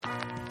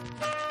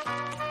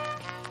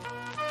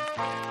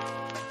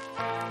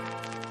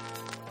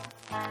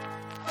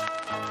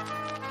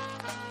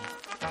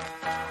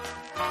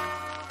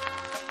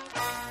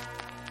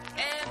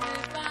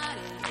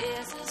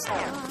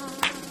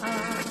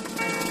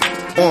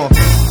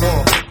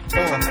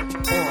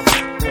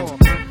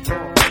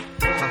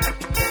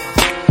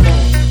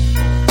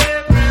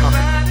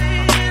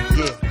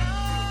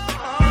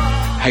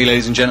Hey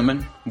ladies and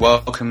gentlemen,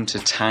 welcome to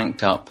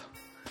Tanked Up.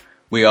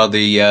 We are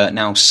the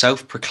now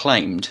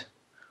self-proclaimed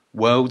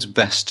world's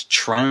best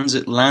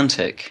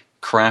transatlantic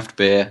craft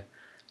beer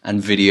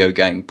and video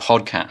game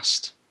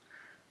podcast.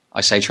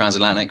 I say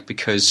transatlantic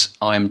because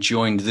I am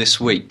joined this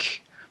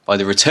week by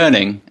the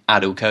returning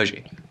Adil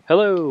Koji.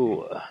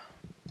 Hello.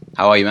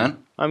 How are you, man?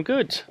 I'm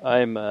good.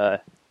 I'm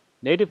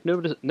native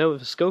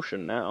Nova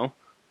Scotian now.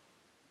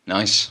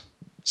 Nice.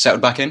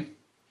 Settled back in?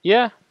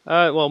 Yeah.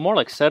 Well, more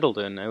like settled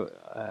in.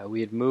 We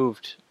had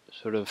moved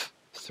sort of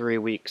 3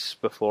 weeks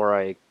before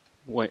I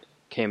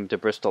came to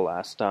Bristol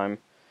last time.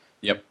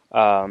 Yep.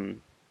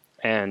 And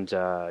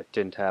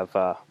didn't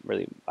have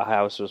really a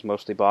house. It was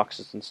mostly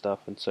boxes and stuff,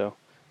 and so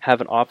have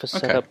an office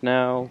set up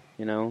now.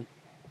 You know.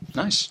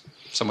 Nice.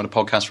 Someone to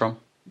podcast from?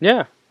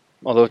 Yeah.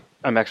 Although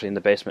I'm actually in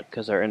the basement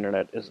because our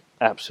internet is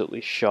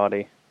absolutely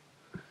shoddy.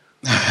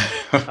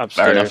 Upstairs.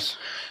 Fair enough.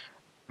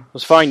 It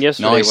was fine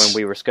yesterday Nice. when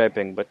we were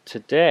Skyping, but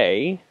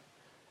today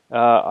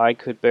I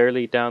could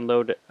barely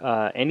download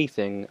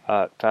anything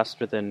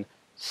faster than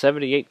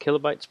 78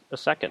 kilobytes a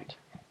second.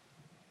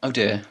 Oh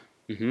dear.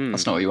 Mm-hmm.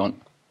 That's not what you want.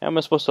 How am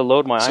I supposed to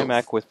load my So-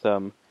 iMac with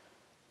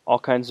all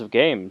kinds of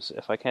games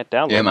if I can't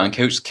download Yeah, man,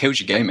 them? kills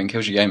your gaming.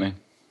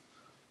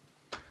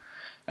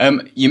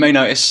 You may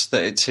notice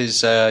that it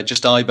is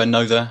just I, Ben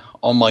Nother,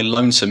 on my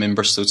lonesome in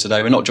Bristol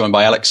today. We're not joined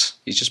by Alex.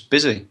 He's just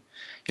busy.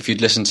 If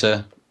you'd listened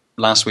to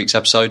last week's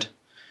episode,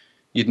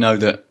 you'd know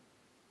that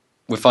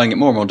we're finding it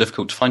more and more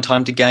difficult to find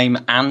time to game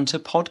and to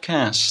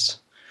podcast.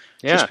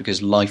 Yeah, Just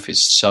because life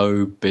is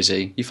so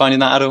busy. You finding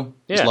that, Adil?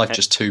 Is Yeah. life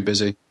just too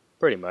busy?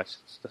 pretty much.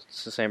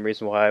 It's the same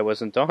reason why I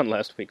wasn't on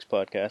last week's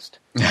podcast.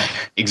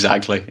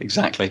 Exactly.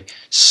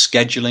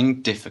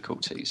 Scheduling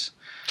difficulties.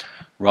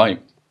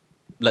 Right,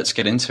 let's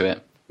get into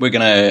it. We're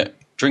going to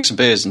drink some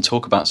beers and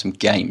talk about some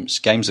games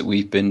that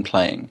we've been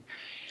playing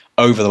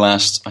over the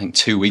last, I think,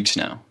 2 weeks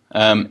now.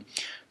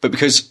 But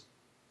because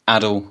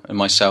Adil and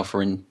myself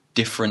are in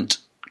different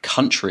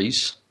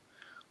countries,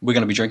 we're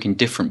going to be drinking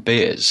different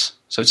beers.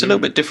 So it's a little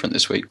bit different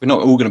this week. We're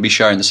not all going to be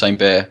sharing the same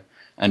beer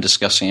and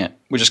discussing it.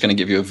 We're just going to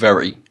give you a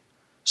very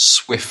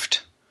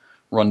swift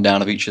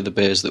rundown of each of the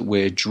beers that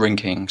we're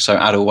drinking. So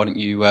Adil, why don't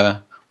you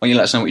let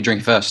us know what you're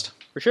drinking first?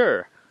 For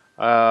sure.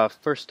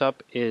 First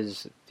up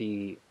is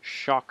the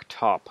Shock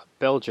Top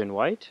Belgian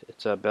White.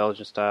 It's a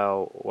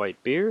Belgian-style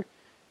white beer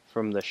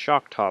from the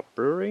Shock Top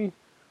Brewery,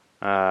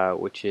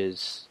 which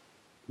is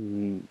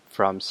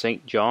from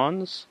St.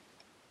 John's,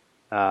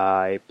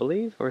 I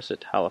believe, or is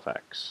it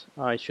Halifax?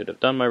 I should have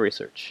done my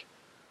research.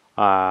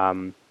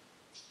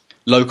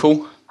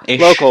 Local-ish?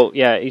 Local,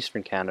 yeah,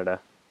 Eastern Canada,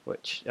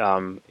 which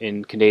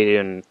in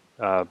Canadian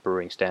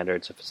brewing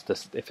standards,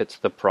 if it's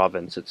the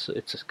province,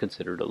 it's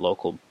considered a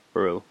local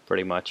brew,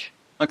 pretty much.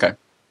 Okay.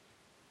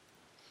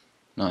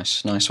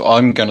 Nice. Well,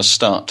 I'm going to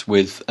start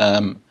with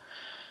a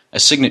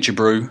signature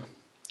brew,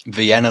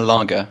 Vienna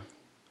Lager.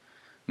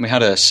 We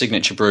had a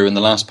signature brew in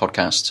the last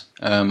podcast.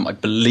 I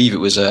believe it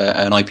was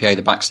an IPA,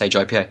 the Backstage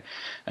IPA.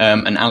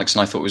 And Alex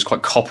and I thought it was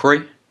quite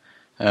coppery.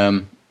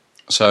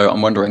 So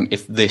I'm wondering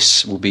if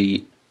this will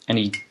be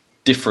any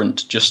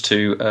different just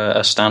to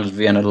a standard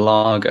Vienna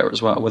Lager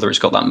as well, whether it's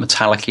got that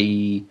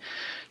metallic-y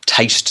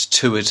taste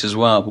to it as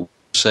well. We'll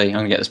see. I'm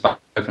going to get this back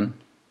open.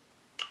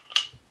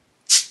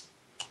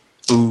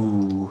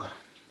 Ooh.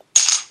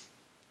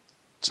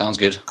 Sounds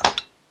good.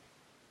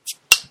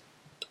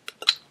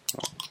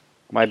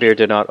 My beer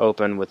did not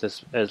open with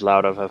as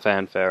loud of a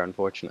fanfare,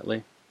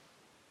 unfortunately.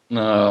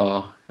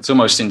 No, it's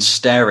almost in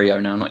stereo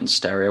now. Not in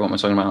stereo. What am I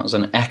talking about? It's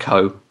an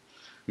echo.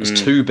 As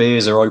two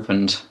beers are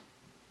opened.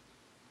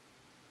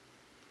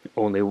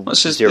 Only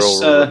This is- zero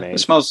this, remain. It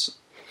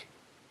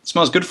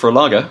smells good for a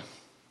lager.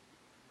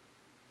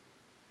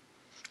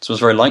 It smells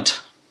very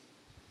light.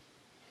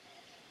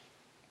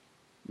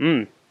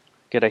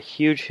 Get a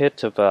huge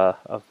hit of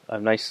a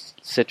nice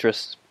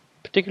citrus,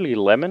 particularly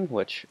lemon,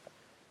 which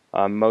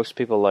most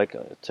people like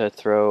to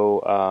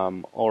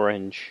throw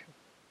orange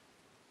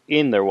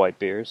in their white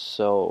beers,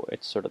 so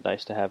it's sort of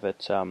nice to have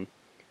it.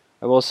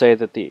 I will say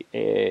that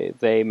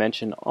they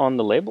mention on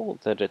the label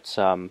that it's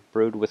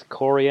brewed with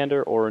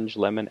coriander, orange,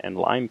 lemon, and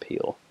lime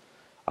peel.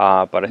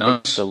 But I think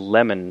Nice. the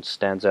lemon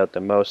stands out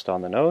the most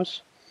on the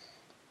nose.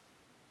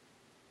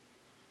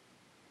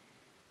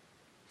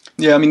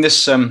 Yeah, I mean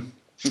this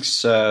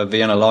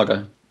Vienna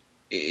Lager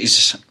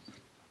is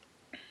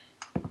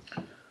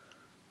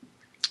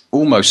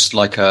almost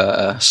like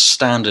a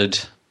standard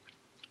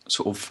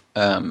sort of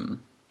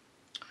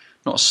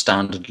not a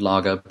standard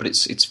lager, but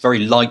it's very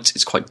light.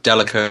 It's quite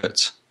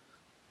delicate.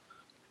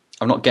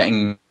 I'm not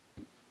getting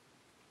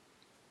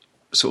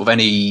sort of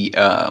any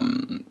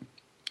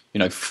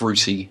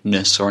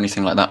fruitiness or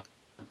anything like that.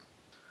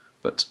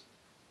 But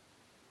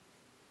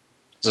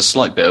There's a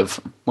slight bit of,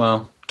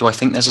 well, do I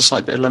think there's a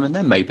slight bit of lemon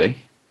there? Maybe.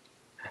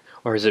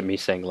 Or is it me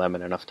saying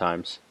lemon enough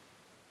times?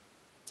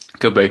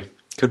 Could be.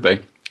 Could be.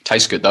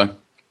 Tastes good, though.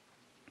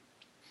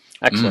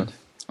 Excellent.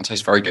 It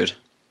tastes very good.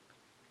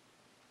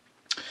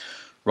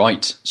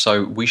 Right,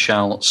 so we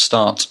shall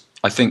start,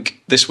 I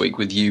think, this week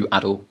with you,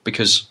 Adel,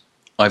 because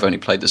I've only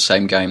played the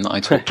same game that I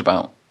talked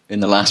about in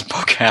the last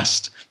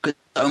podcast.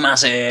 So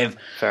massive!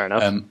 Fair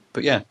enough.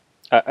 But yeah,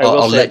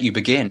 I'll let you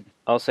begin.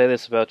 I'll say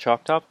this about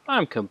Chalk Top.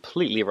 I'm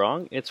completely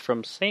wrong. It's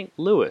from St.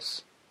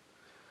 Louis.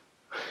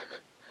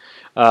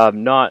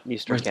 Not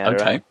Eastern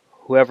Canada. Okay.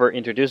 Whoever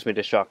introduced me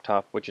to Shock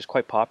Top, which is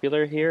quite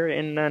popular here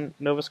in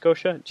Nova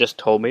Scotia, just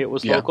told me it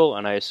was local,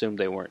 and I assumed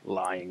they weren't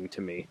lying to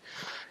me,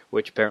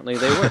 which apparently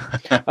they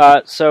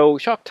were. So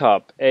Shock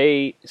Top,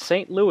 a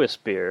St. Louis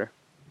beer.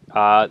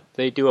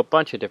 They do a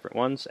bunch of different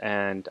ones,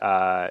 and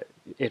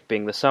it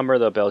being the summer,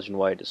 the Belgian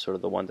White is sort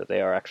of the one that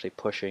they are actually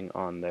pushing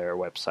on their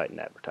website and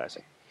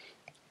advertising.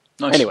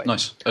 Nice, anyway.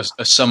 Nice.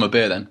 A summer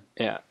beer, then.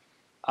 Yeah.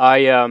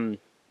 I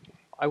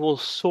will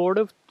sort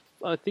of...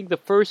 I think the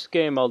first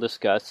game I'll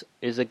discuss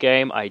is a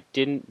game I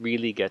didn't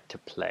really get to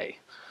play.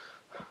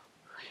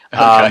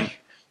 Okay.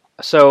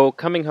 So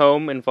coming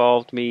home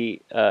involved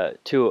me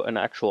to an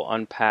actual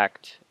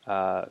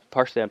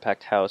partially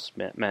unpacked house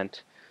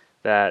meant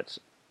that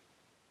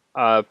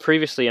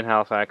previously in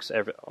Halifax,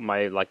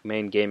 my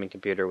main gaming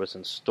computer was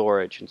in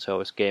storage, and so I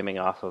was gaming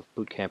off of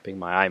boot camping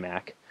my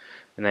iMac.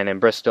 And then in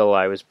Bristol,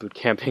 I was boot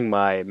camping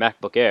my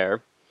MacBook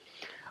Air.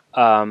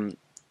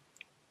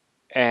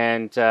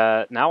 And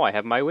now I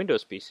have my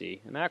Windows PC,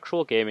 an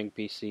actual gaming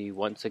PC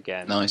once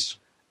again. Nice.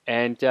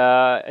 And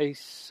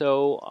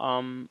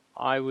so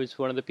I was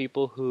one of the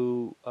people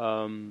who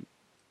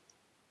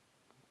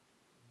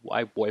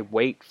I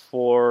wait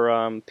for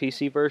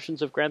PC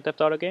versions of Grand Theft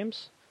Auto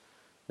games.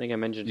 I think I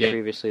mentioned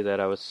previously that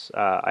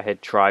I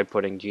had tried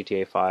putting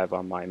GTA 5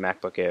 on my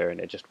MacBook Air and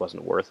it just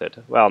wasn't worth it.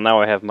 Well,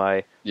 now I have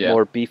my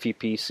more beefy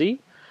PC,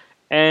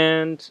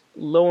 and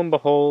lo and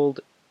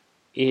behold,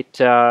 it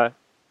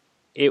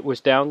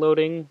was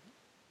downloading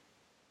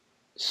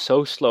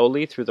so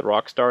slowly through the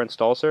Rockstar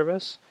install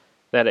service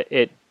that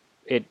it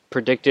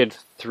predicted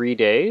 3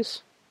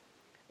 days.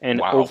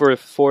 And over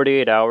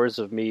 48 hours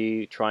of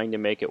me trying to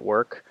make it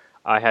work,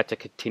 I had to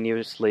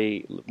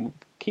continuously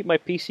keep my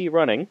PC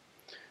running,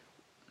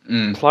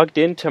 plugged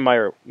into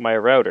my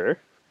router.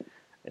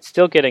 It's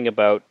still getting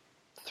about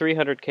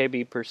 300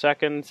 KB per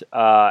second,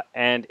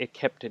 and it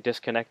kept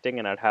disconnecting,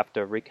 and I'd have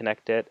to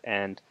reconnect it,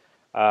 and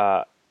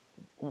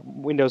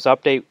Windows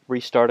Update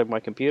restarted my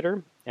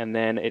computer, and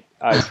then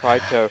I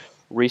tried to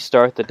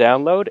restart the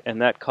download,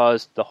 and that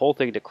caused the whole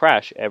thing to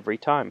crash every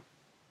time.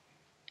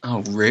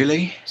 Oh,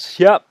 really?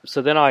 Yep.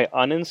 So then I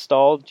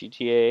uninstalled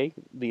GTA,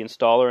 the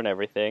installer and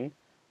everything,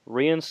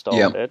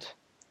 reinstalled it.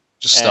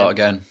 Just start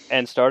again.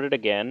 And started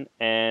again,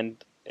 and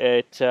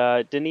it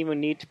didn't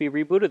even need to be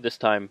rebooted this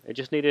time. It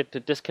just needed to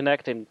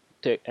disconnect and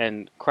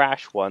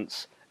crash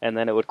once, and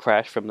then it would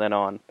crash from then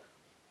on.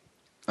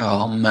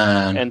 Oh,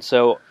 man. And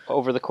so,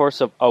 over the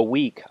course of a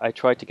week, I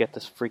tried to get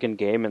this freaking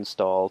game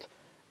installed,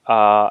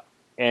 and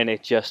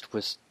it just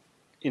was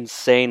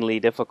insanely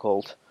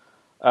difficult.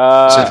 So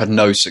I've had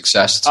no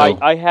success at all.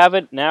 I have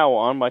it now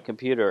on my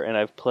computer, and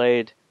I've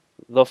played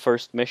the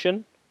first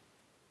mission,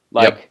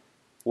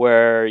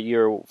 where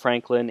you're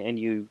Franklin and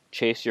you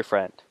chase your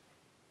friend.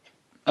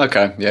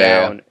 Okay,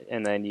 down,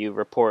 and then you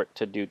report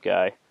to Dude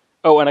Guy.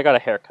 Oh, and I got a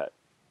haircut.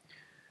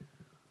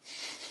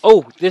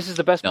 Oh, this is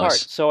the best part.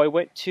 So I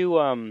went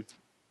to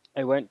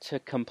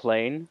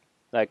complain,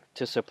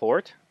 to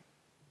support,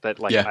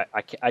 that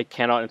I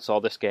cannot install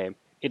this game.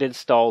 It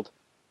installed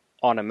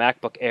on a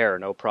MacBook Air,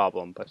 no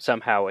problem, but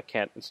somehow it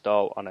can't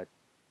install on an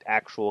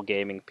actual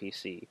gaming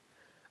PC.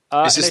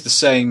 Is this the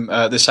same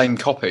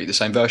copy, the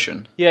same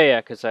version? Yeah,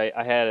 because I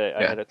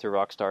had it through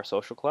Rockstar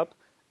Social Club,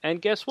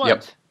 and guess what?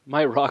 Yep.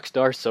 My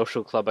Rockstar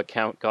Social Club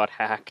account got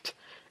hacked,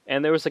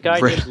 and there was a guy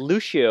named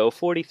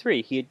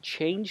Lucio43. He had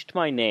changed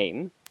my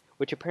name,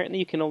 which apparently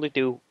you can only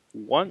do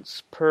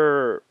once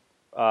per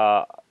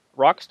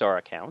Rockstar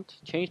account.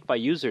 Changed my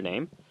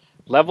username,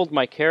 leveled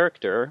my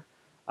character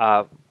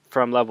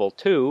from level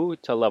 2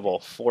 to level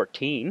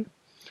 14.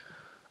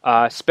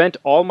 Spent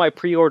all my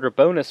pre-order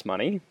bonus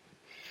money.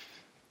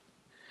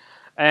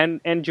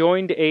 And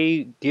joined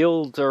a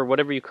guild, or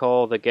whatever you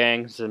call the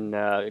gangs in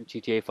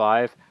GTA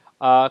 5,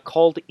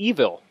 called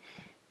Evil.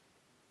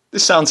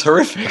 This sounds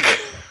horrific.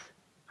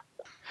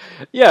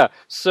 Yeah,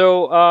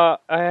 so I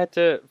had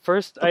to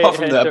first.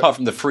 Apart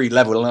from the free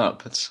leveling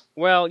up, that's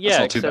not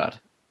too bad.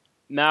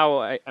 Now,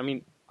 I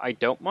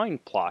don't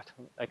mind plot.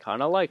 I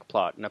kind of like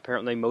plot, and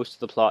apparently most of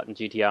the plot in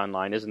GTA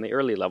Online is in the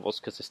early levels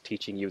because it's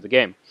teaching you the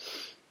game.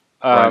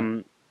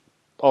 Right.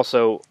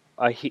 Also,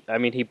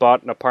 he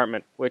bought an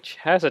apartment which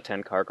has a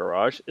 10-car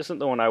garage. Isn't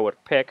the one I would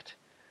have picked,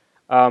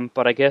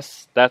 but I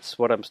guess that's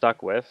what I'm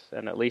stuck with.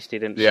 And at least he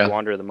didn't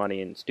squander the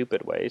money in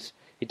stupid ways.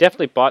 He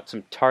definitely bought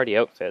some tardy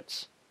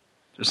outfits.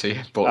 Just he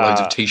bought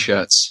loads of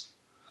T-shirts.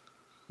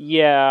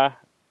 Yeah,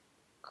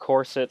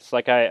 corsets.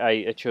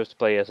 I chose to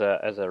play as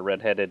a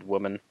redheaded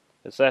woman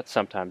because that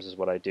sometimes is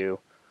what I do.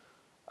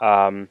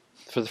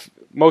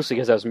 Mostly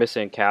because I was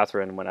missing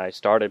Catherine when I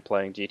started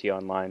playing GT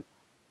Online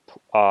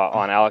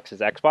on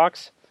Alex's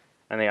Xbox,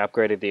 and they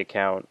upgraded the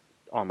account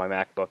on my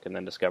MacBook, and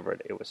then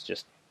discovered it was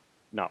just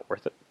not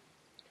worth it.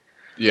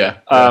 Yeah.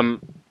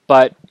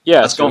 But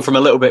yeah, that's gone from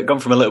a little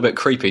bit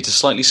creepy to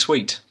slightly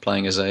sweet.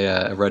 Playing as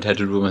a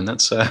red-headed woman,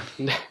 that's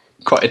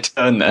quite a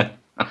turn there.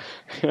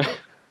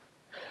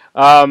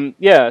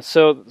 Yeah,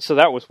 so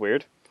that was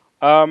weird.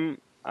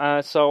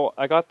 So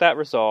I got that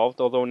resolved.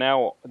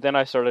 Although then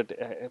I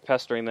started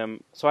pestering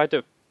them, so I had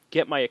to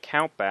get my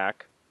account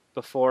back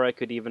before I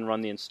could even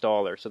run the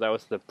installer. So that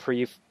was the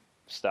pre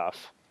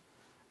stuff,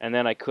 and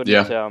then I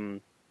couldn't.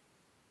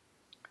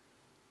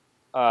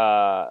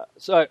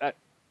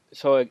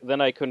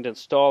 Then I couldn't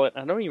install it.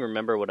 I don't even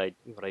remember what I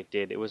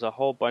did. It was a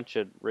whole bunch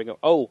of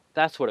Oh,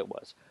 that's what it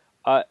was.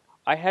 I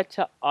had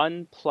to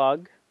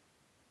unplug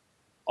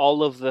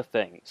all of the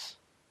things.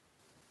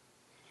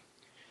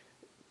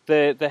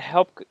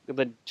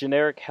 The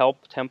generic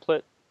help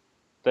template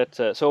that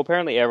so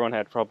apparently everyone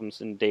had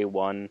problems in day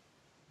one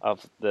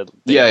of the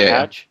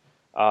patch,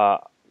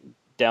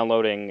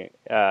 downloading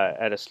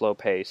at a slow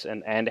pace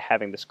and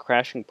having this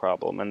crashing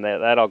problem, and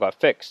that all got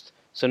fixed.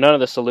 So none of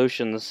the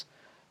solutions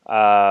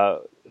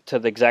to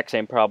the exact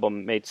same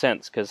problem made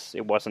sense because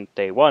it wasn't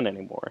day one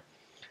anymore.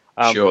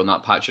 Sure, and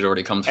that patch had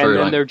already come through.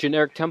 And then their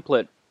generic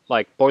template,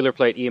 like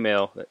boilerplate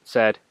email, that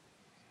said,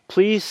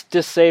 "Please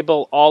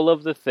disable all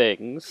of the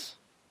things.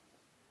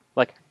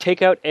 Like,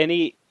 take out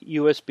any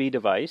USB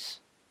device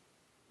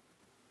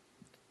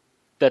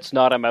that's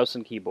not a mouse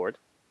and keyboard.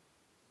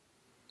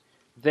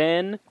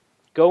 Then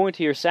go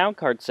into your sound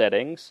card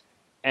settings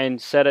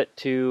and set it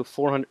to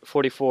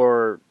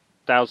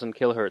 44,000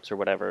 kilohertz or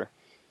whatever,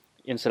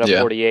 instead of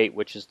 48,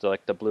 which is the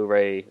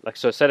Blu-ray.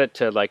 So set it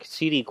to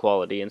CD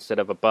quality instead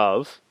of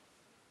above.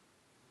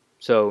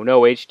 So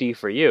no HD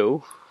for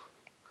you."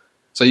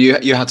 So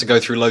you had to go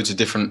through loads of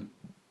different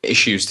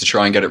issues to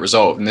try and get it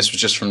resolved, and this was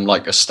just from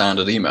a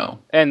standard email.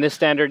 And this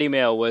standard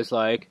email was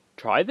like,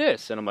 "Try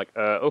this," and I'm like,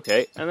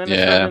 "Okay." And then I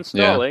started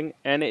installing,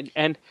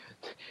 and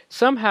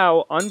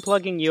somehow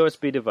unplugging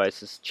USB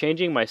devices,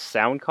 changing my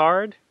sound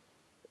card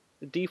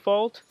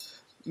default,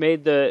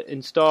 made the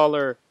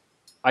installer.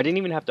 I didn't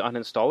even have to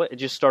uninstall it; it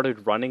just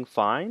started running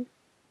fine,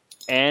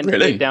 and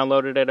it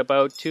downloaded at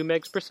about 2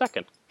 megs per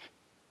second.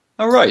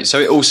 Oh right, so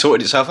it all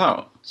sorted itself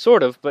out.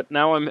 Sort of, but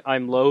now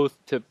I'm loath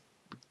to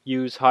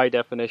use high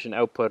definition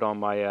output on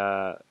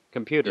my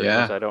computer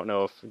because I don't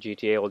know if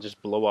GTA will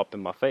just blow up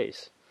in my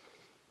face.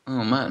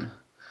 Oh man!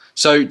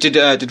 So did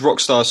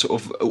Rockstar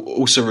sort of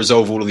also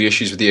resolve all of the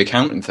issues with the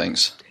account and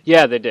things?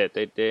 Yeah, they did.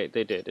 They did.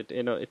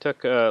 It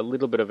took a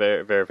little bit of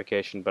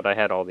verification, but I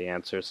had all the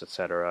answers,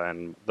 etc.,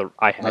 and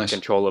I had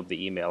control of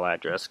the email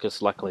address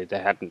because luckily they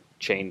hadn't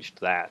changed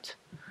that.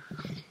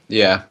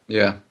 Yeah.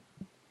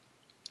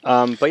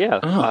 But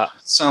yeah,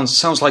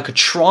 sounds like a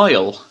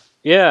trial.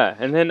 Yeah,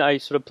 and then I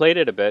sort of played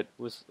it a bit,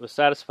 was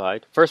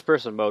satisfied. First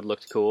person mode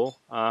looked cool,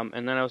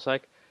 and then I was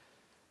like,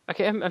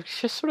 okay, I'm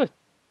just sort of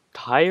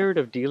tired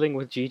of dealing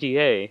with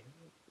GTA.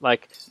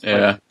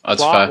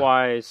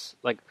 Plot-wise,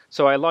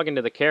 so I log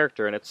into the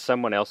character and it's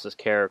someone else's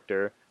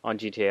character on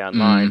GTA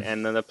Online,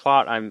 and then the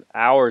plot, I'm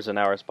hours and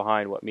hours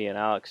behind what me and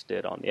Alex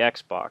did on the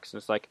Xbox, and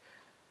it's like,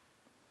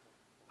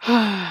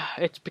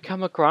 it's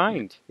become a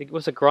grind. It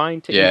was a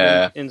grind to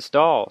even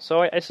install.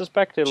 So I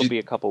suspect it'll be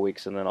a couple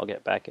weeks and then I'll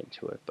get back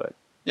into it. But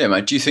yeah,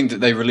 mate. Do you think that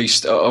they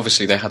released?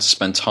 Obviously, they had to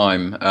spend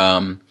time,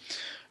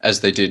 as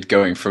they did,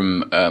 going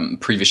from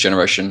previous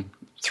generation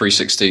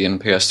 360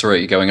 and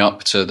PS3 going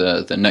up to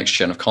the next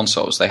gen of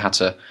consoles. They had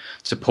to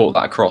port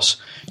that across.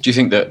 Do you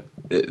think that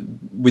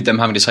with them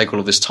having to take all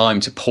of this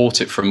time to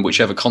port it from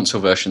whichever console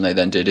version they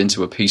then did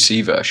into a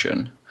PC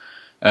version,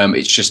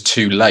 it's just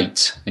too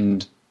late?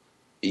 And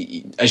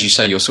as you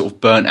say, you're sort of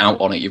burnt out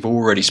on it. You've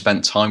already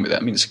spent time with it. I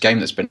mean, it's a game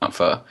that's been out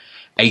for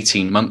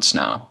 18 months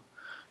now.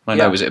 I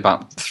know, was it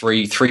about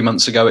three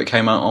months ago it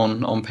came out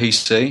on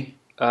PC?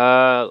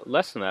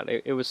 Less than that.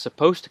 It was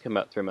supposed to come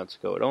out 3 months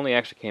ago. It only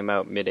actually came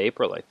out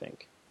mid-April, I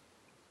think.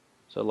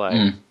 So,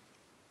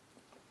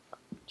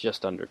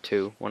 just under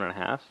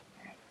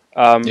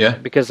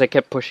 1.5. Because they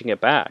kept pushing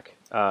it back,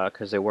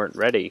 because they weren't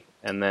ready.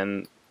 And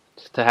then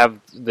to have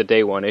the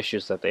day one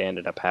issues that they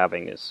ended up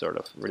having is sort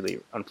of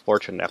really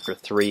unfortunate after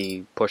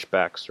 3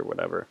 pushbacks or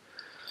whatever.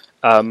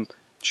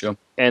 Sure.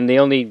 And the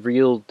only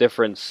real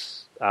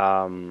difference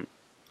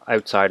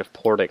outside of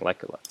porting,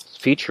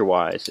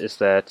 feature-wise, is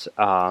that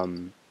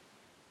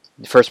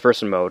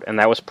first-person mode, and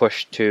that was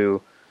pushed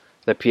to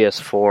the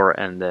PS4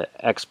 and the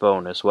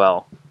Xbone as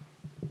well.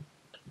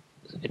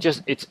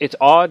 It's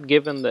odd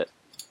given that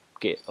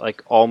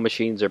all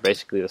machines are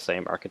basically the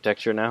same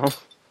architecture now.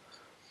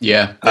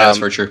 Yeah, that's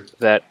very true.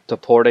 That the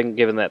porting,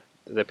 given that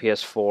the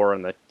PS4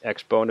 and the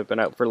Xbone have been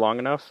out for long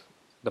enough,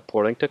 the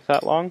porting took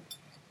that long.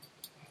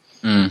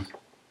 Yeah,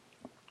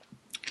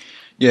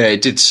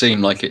 it did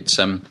seem like it's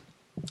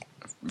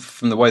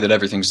from the way that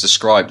everything's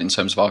described in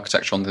terms of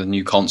architecture on the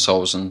new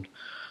consoles and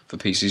for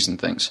PCs and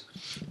things.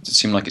 It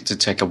seemed like it did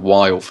take a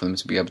while for them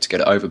to be able to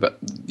get it over, but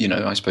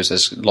I suppose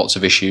there's lots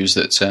of issues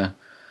that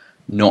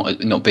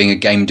not being a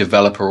game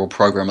developer or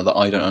programmer that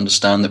I don't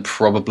understand that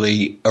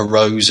probably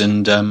arose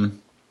and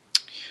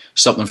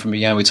stopped them from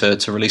being able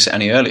to release it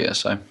any earlier.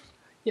 So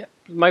yeah,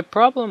 my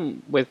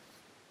problem with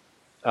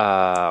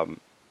that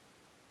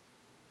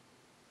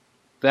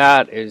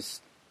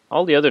is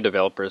all the other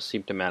developers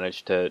seem to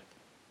manage to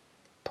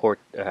port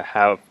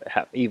have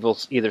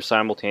either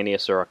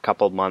simultaneous or a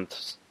couple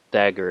months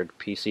staggered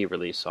PC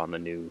release on the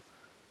new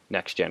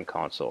next gen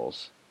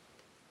consoles.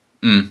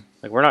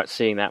 Like we're not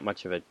seeing that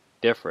much of a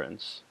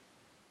difference.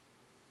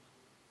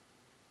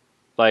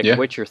 Like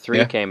Witcher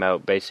 3 came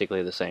out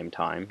basically the same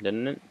time,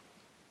 didn't it?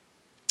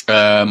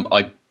 I'm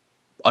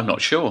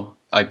not sure.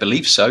 I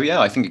believe so.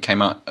 Yeah, I think it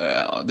came out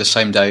the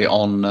same day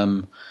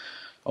on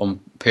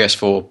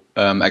PS4,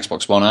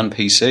 Xbox One, and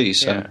PC.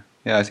 So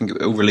yeah, I think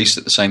it all released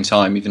at the same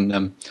time.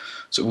 Even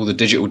sort of all the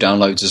digital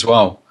downloads as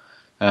well.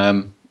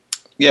 I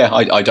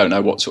don't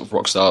know what sort of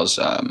Rockstar's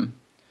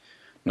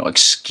not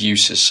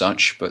excuse as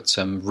such, but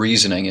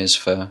reasoning is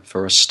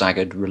for a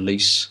staggered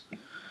release.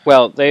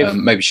 Well, they've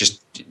maybe it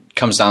just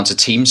comes down to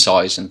team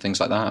size and things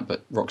like that.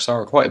 But Rockstar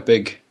are quite a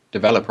big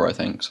developer, I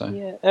think. So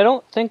yeah, I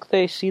don't think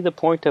they see the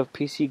point of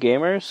PC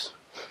gamers.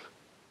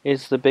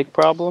 Is the big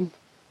problem?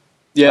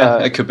 Yeah,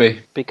 it could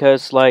be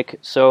because I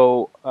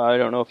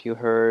don't know if you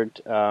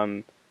heard.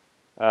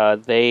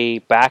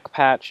 They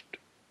backpatched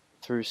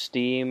through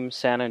Steam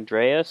San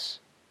Andreas,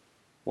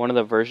 one of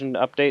the version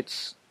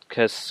updates.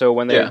 Because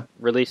when they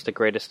released the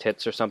greatest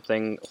hits or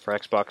something for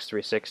Xbox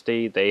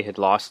 360, they had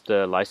lost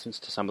the license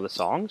to some of the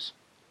songs.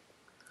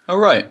 Oh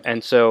right.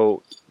 And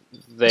so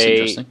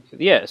they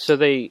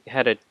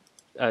had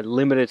a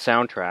limited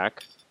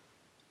soundtrack,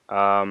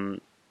 and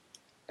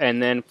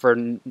then for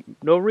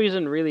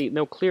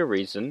no clear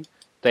reason,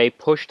 they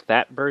pushed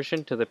that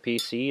version to the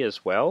PC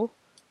as well,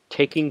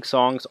 taking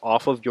songs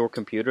off of your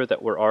computer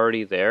that were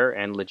already there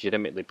and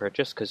legitimately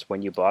purchased, because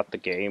when you bought the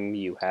game,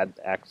 you had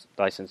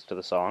license to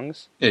the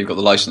songs. Yeah, you've got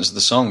the license to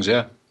the songs,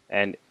 yeah.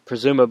 And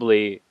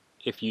presumably,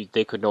 if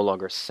they could no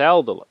longer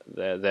sell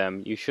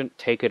them, you shouldn't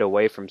take it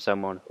away from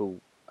someone who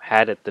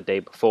had it the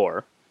day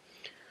before.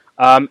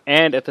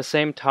 And at the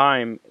same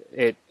time,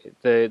 they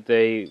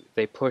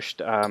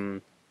pushed.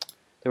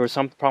 There was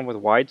some problem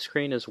with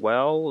widescreen as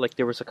well. Like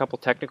there was a couple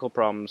technical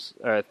problems,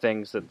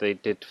 things that they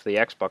did for the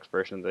Xbox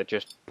version that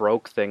just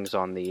broke things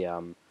on the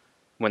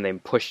when they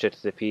pushed it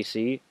to the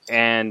PC,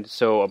 and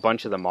so a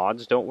bunch of the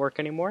mods don't work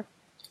anymore.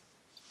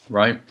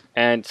 Right.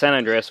 And San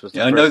Andreas was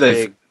the first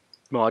big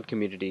mod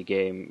community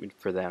game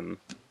for them.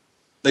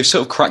 They've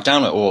sort of cracked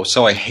down, or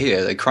so I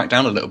hear. They cracked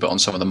down a little bit on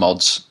some of the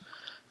mods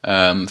for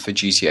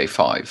GTA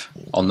 5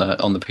 on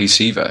the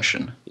PC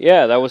version.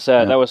 Yeah, that was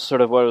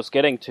sort of what I was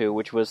getting to,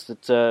 which was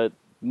that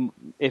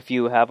if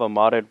you have a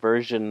modded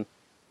version,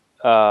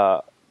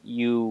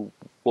 you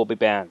will be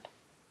banned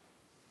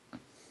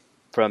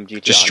from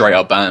GTA. Just straight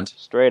up banned.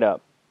 Straight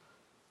up.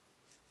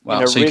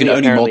 Wow! So you can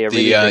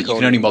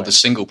only mod the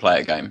single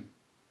player game.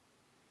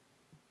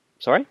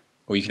 Sorry?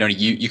 Or you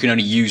can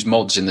only use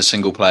mods in the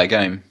single player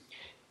game.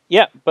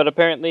 Yeah, but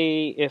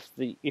apparently if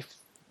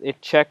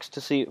it checks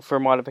to see for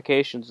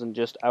modifications and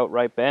just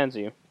outright bans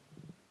you.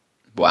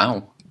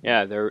 Wow.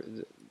 Yeah,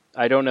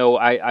 I don't know.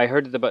 I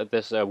heard about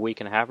this a week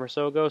and a half or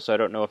so ago, so I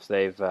don't know if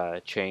they've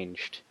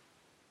changed,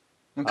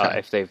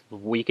 if they've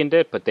weakened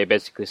it, but they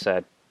basically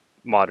said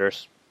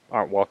modders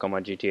aren't welcome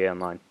on GTA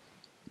Online.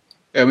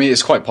 I mean,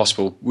 it's quite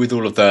possible with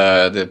all of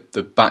the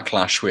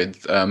backlash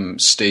with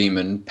Steam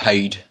and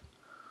paid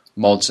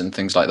mods and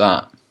things like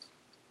that.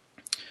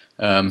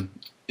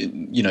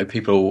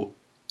 People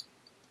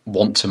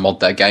want to mod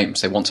their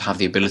games. They want to have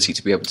the ability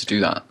to be able to do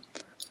that.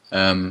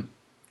 And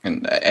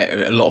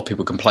a lot of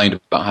people complained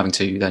about having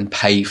to then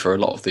pay for a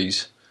lot of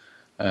these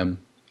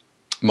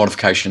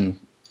modification,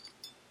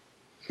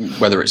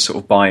 whether it's sort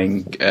of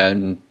buying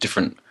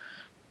different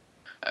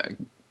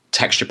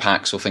texture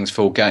packs or things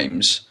for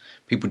games.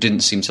 People didn't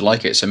seem to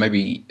like it, so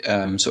maybe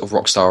sort of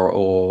Rockstar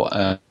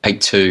or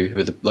Take-Two, who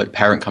are the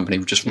parent company,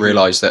 just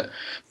realised that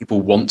people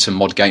want to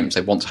mod games.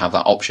 They want to have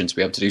that option to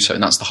be able to do so,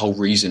 and that's the whole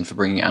reason for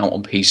bringing it out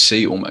on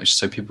PC almost,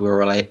 so people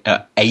are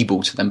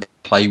able to then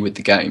play with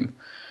the game.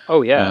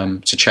 Oh yeah,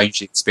 to change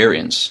the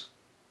experience.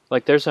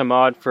 Like there's a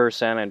mod for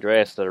San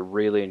Andreas that I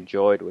really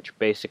enjoyed, which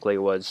basically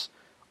was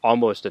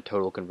almost a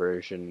total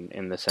conversion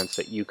in the sense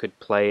that you could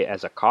play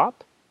as a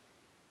cop.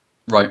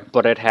 Right.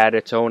 But it had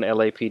its own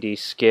LAPD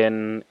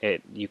skin.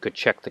 You could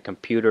check the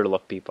computer to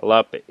look people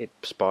up. It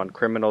spawned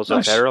criminals,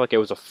 etc. Like it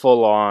was a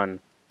full-on,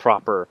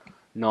 proper,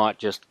 not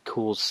just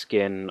cool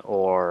skin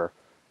or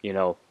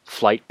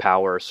flight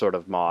power sort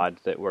of mod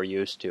that we're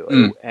used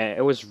to. And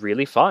it was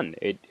really fun.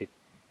 It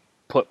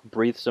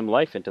breathed some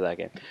life into that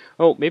game.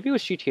 Oh, maybe it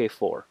was GTA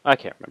 4. I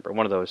can't remember.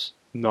 One of those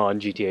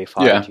non-GTA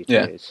 5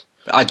 GTAs.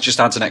 Yeah. It just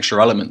adds an extra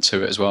element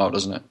to it as well,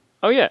 doesn't it?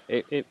 Oh yeah,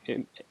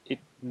 it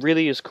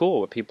really is cool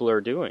what people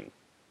are doing.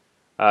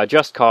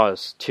 Just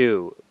Cause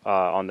 2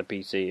 on the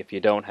PC, if you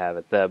don't have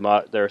it,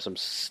 there are some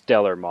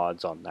stellar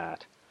mods on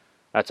that.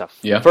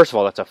 Yeah. First of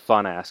all, that's a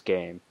fun ass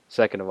game.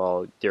 Second of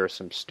all, there's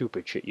some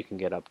stupid shit you can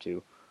get up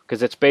to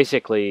because it's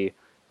basically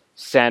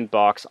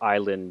Sandbox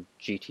Island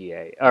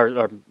GTA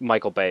or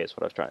Michael Bay is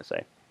what I was trying to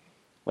say.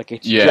 Like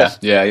it's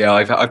just yeah.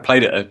 I've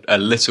played it a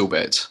little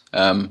bit.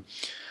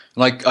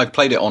 Like I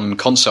played it on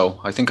console.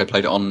 I think I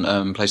played it on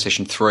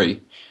PlayStation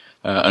 3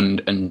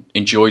 and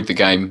enjoyed the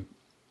game.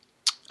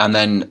 And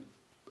then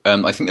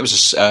I think there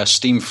was a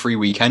Steam free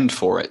weekend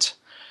for it.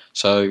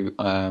 So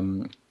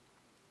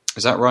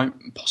is that right?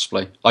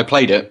 Possibly. I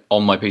played it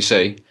on my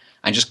PC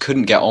and just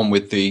couldn't get on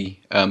with the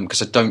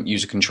because I don't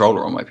use a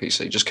controller on my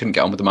PC. Just couldn't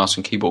get on with the mouse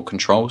and keyboard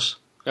controls.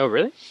 Oh,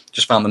 really?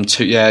 Just found them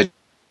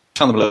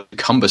found them a little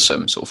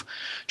cumbersome, sort of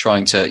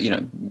trying to,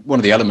 one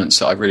of the elements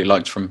that I really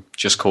liked from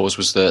Just Cause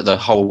was the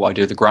whole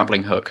idea of the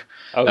grappling hook.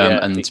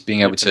 And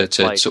being able to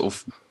sort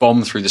of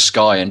bomb through the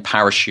sky and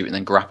parachute and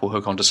then grapple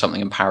hook onto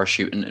something and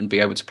parachute and be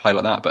able to play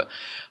like that. But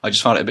I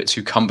just found it a bit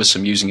too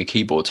cumbersome using a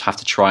keyboard to have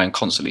to try and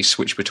constantly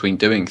switch between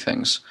doing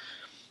things.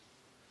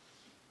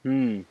 I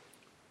mean,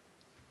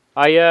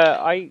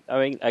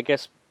 I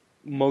guess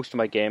most of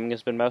my gaming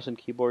has been mouse and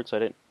keyboard, so I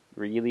didn't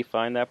really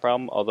find that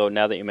problem. Although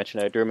now that you mention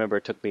it, I do remember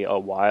it took me a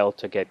while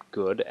to get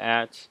good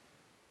at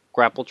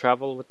grapple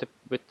travel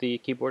with the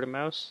keyboard and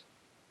mouse.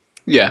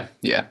 Yeah.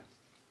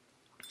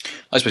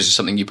 I suppose it's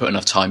something you put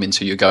enough time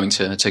into, you're going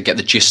to get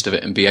the gist of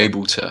it and be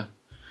able to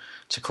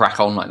crack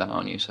on like that,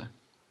 aren't you?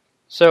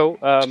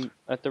 So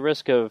at the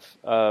risk of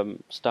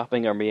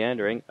stopping our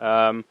meandering,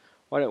 why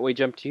don't we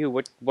jump to you?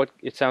 What?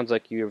 It sounds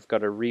like you've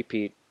got a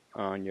repeat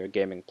on your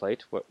gaming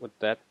plate. What would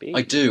that be?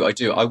 I do.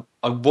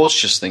 I was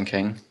just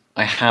thinking,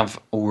 I have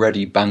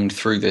already banged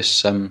through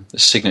this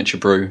signature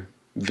brew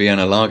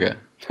Vienna Lager.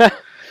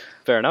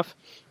 Fair enough.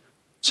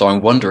 So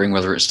I'm wondering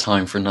whether it's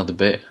time for another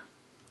beer.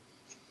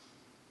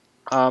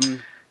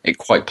 It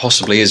quite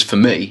possibly is for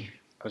me.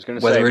 I was going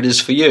to say whether it is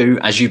for you,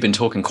 as you've been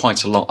talking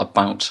quite a lot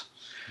about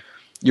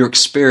your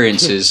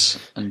experiences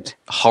and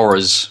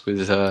horrors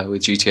with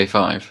GTA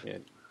 5. Yeah.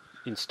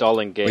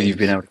 Installing games. Whether you've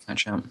been able to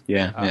catch up.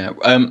 Yeah.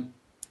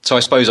 So I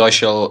suppose I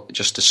shall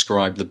just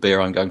describe the beer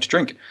I'm going to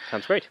drink.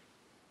 Sounds great.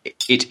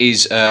 It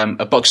is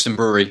a Buxton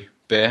Brewery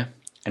beer,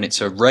 and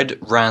it's a red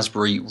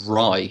raspberry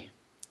rye.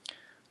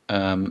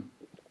 And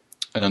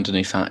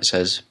underneath that it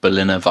says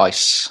Berliner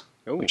Weiss,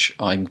 which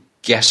I'm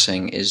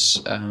guessing is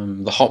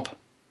the hop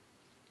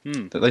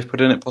that they've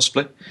put in it,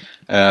 possibly.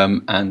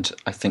 And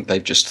I think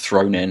they've just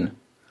thrown in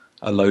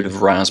a load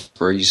of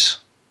raspberries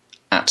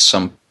at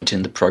some point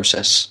in the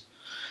process,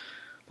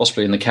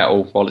 possibly in the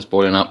kettle while it's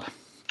boiling up.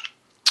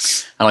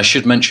 And I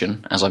should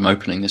mention, as I'm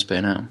opening this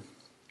beer now,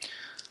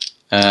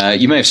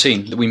 you may have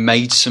seen that we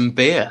made some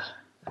beer.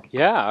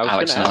 Yeah,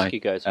 I was going to ask I, you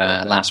guys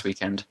about last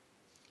weekend.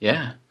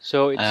 Yeah.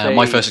 So it's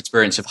my first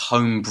experience of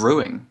home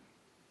brewing.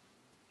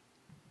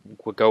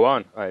 Well, go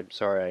on. I'm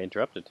sorry I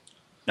interrupted.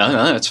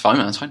 No, it's fine,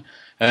 man. It's fine.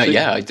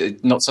 I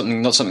did, not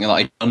something that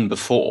I'd done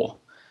before,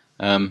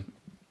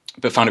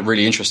 but found it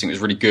really interesting. It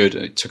was really good.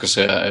 It took us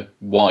a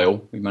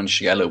while. We managed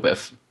to get a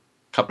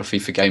couple of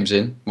FIFA games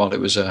in while it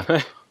was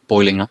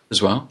boiling up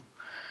as well.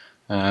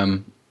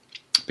 But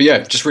yeah,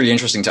 just really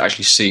interesting to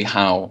actually see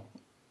how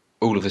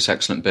all of this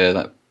excellent beer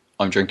that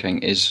I'm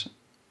drinking is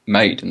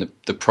made and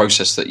the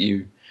process that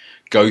you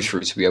go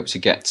through to be able to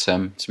get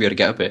a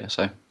beer.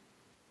 So it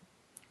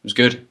was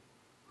good.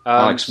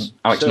 Alex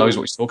knows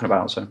what he's talking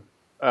about. So,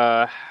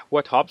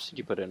 what hops did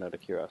you put in, out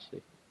of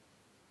curiosity?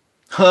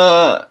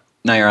 Now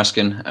you're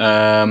asking.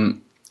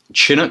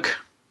 Chinook.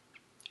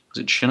 Was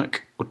it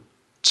Chinook? Or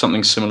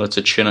something similar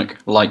to Chinook,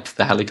 like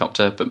the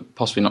helicopter, but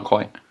possibly not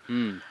quite.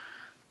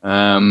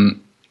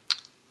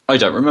 I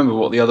don't remember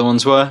what the other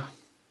ones were.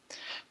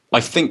 I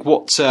think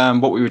what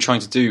we were trying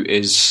to do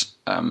is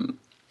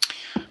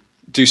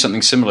do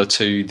something similar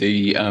to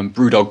the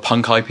Brewdog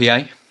Punk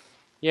IPA.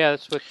 Yeah,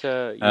 that's what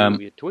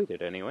you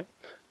tweeted anyway.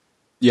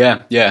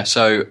 Yeah.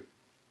 So,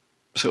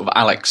 sort of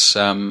Alex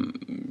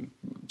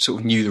sort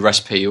of knew the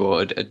recipe or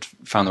had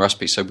found the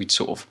recipe, so we'd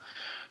sort of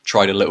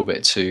tried a little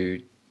bit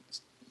to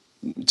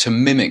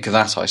mimic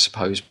that, I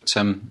suppose. But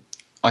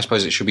I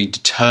suppose it should be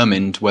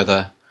determined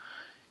whether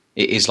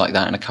it is like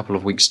that in a couple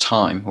of weeks'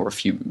 time, or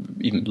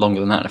even longer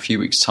than that, in a few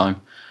weeks'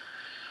 time.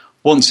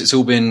 Once it's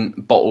all been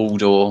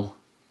bottled or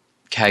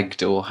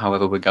kegged, or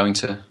however we're going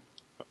to.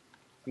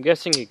 I'm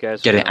guessing you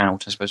guys get it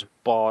out, I suppose.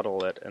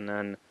 Bottle it, and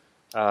then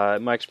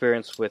my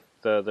experience with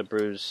the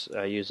brews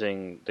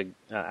using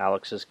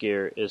Alex's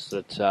gear is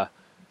that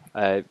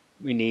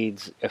we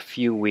need a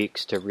few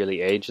weeks to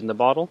really age in the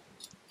bottle.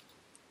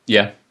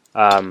 Yeah.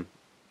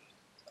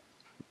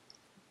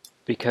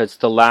 Because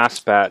the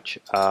last batch,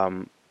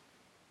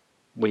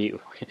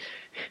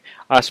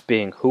 us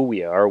being who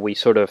we are, we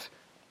sort of,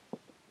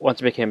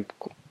 once it became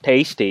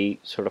tasty,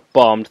 sort of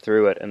bombed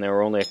through it, and there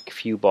were only a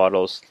few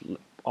bottles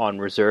on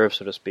reserve,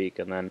 so to speak,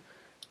 and then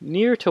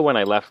near to when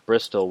I left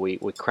Bristol, we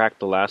cracked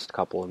the last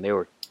couple, and they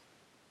were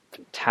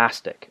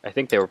fantastic. I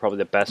think they were probably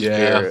the best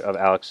beer of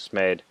Alex has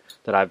made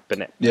that I've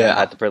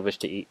had the privilege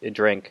to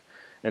drink.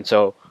 And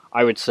so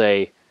I would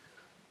say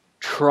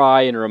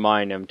try and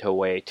remind him to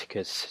wait,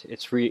 because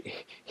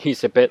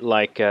he's a bit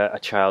like a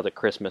child at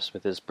Christmas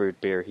with his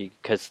brewed beer.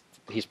 Because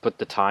he's put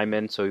the time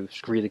in, so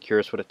he's really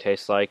curious what it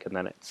tastes like, and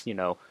then it's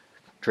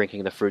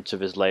drinking the fruits of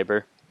his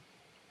labor.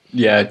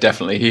 Yeah,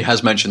 definitely. He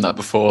has mentioned that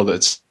before,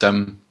 that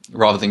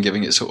rather than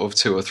giving it sort of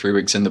 2 or 3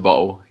 weeks in the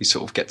bottle, he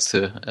sort of gets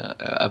to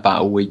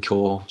about a week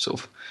or sort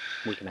of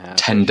week and a half,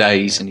 10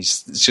 days, and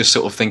he's just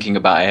sort of thinking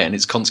about it, and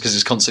it's because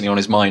it's constantly on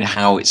his mind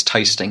how it's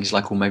tasting. He's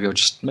like, well, maybe I'll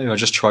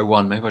just try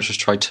one, maybe I'll just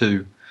try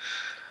 2.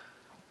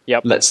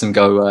 Yep. Lets them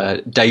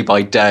go day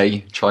by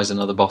day, tries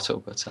another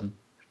bottle. But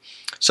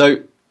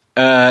so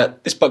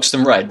this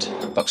Buxton Red.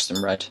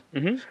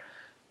 Mm-hmm.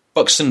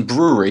 Buxton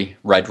Brewery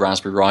Red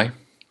Raspberry Rye.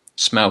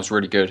 Smells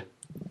really good.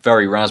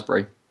 Very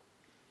raspberry.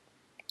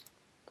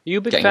 You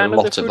a big Getting fan a of the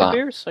lot of fruity that.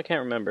 beers? I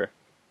can't remember.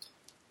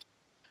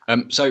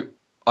 So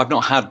I've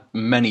not had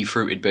many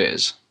fruited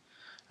beers,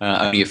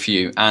 only a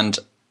few, and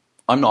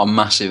I'm not a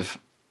massive.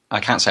 I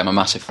can't say I'm a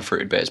massive for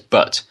fruited beers,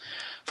 but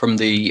from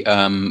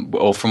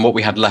from what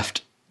we had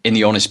left in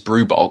the Honest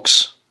Brew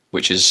box,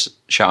 which is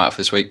shout out for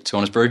this week to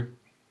Honest Brew,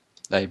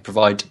 they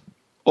provide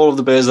all of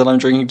the beers that I'm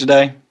drinking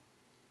today,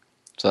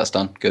 so that's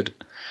done. Good.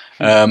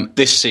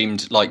 This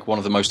seemed like one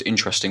of the most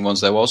interesting ones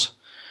there was,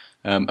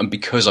 and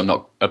because I'm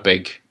not a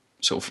big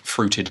sort of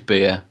fruited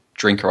beer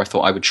drinker, I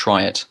thought I would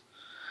try it.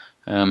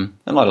 And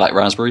I like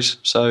raspberries,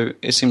 so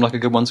it seemed like a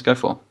good one to go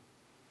for.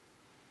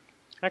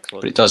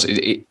 Excellent. But it does.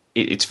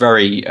 It's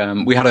very.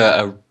 We had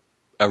a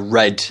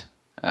red.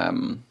 I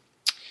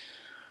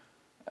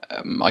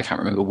can't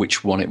remember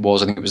which one it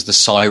was. I think it was the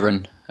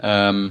Siren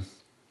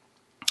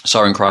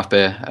Craft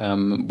Beer,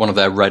 one of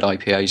their red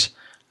IPAs.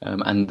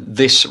 And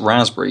this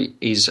raspberry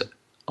is,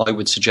 I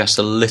would suggest,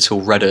 a little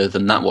redder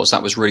than that was.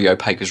 That was really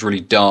opaque. It was really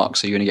dark,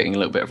 so you're only getting a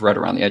little bit of red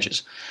around the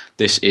edges.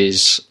 This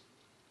is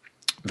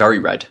very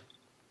red,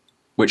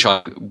 which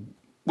I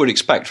would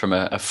expect from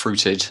a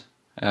fruited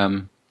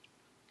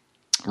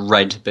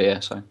red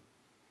beer. So,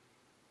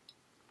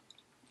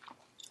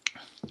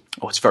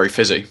 it's very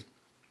fizzy.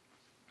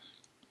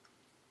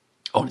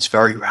 Oh, it's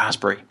very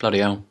raspberry. Bloody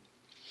hell.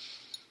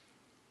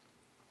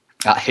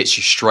 That hits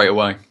you straight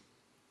away.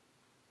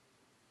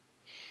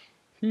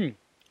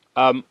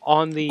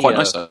 On the Quite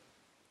nice, though.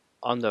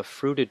 On the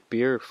fruited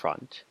beer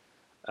front,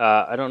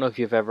 I don't know if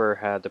you've ever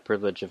had the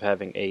privilege of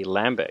having a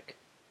lambic.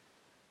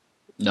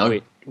 No.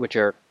 Which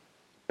are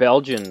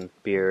Belgian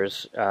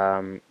beers,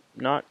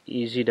 not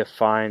easy to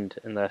find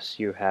unless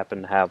you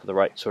happen to have the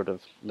right sort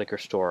of liquor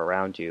store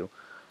around you.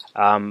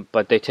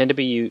 But they tend to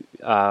be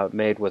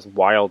made with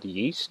wild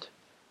yeast.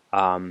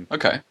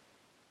 Okay.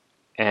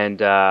 And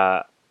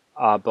but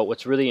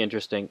what's really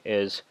interesting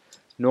is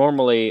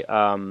normally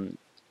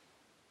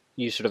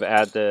you sort of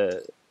add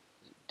the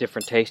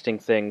different tasting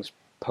things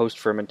post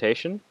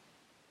fermentation.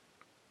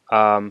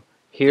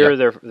 Here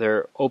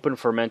they're open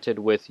fermented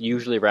with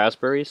usually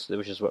raspberries,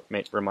 which is what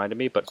reminded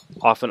me, but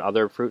often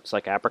other fruits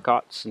like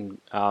apricots,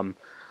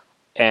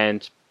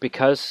 and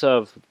because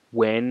of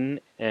when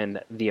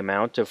and the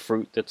amount of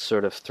fruit that's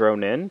sort of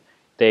thrown in,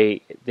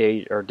 they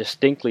are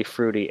distinctly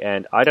fruity.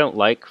 And I don't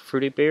like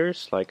fruity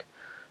beers. Like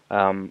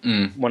one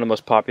of the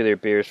most popular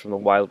beers from the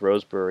Wild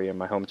Rose Brewery in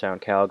my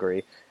hometown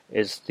Calgary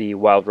is the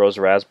Wild Rose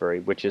Raspberry,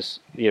 which is,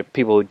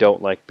 people who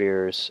don't like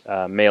beers,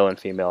 male and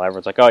female,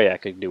 everyone's like, oh yeah, I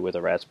could do with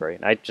a raspberry.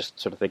 And I just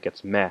sort of think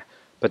it's meh.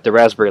 But the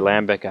raspberry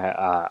lambic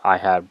I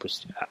had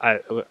was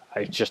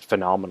just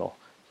phenomenal.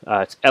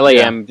 It's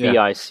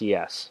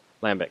Lambics,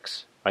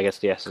 lambics. I guess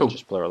the S is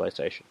just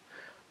pluralization.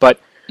 But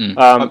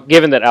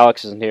given that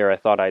Alex isn't here, I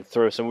thought I'd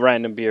throw some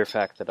random beer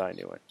fact that I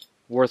knew it.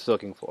 Worth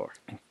looking for.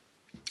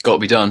 Got to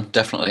be done,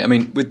 definitely. I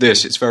mean, with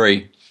this, it's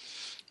very...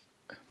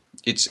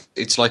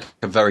 It's like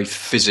a very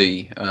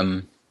fizzy,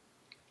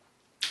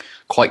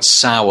 quite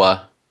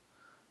sour,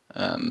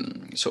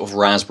 sort of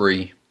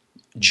raspberry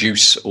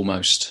juice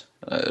almost.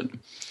 I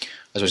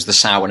suppose the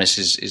sourness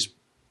is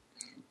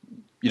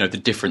the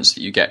difference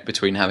that you get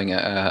between having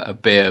a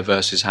beer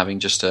versus having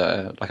just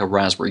like a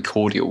raspberry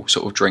cordial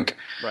sort of drink,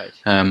 right?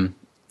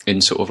 In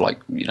sort of like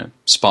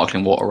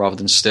sparkling water rather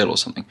than still or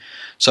something.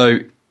 So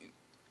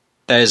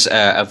there's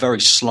a very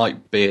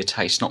slight beer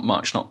taste, not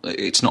much.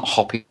 It's not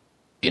hoppy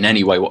in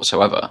any way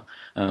whatsoever,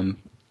 but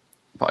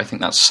I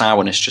think that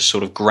sourness just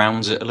sort of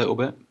grounds it a little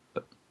bit.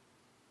 But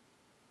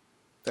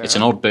it's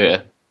an odd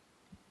beer.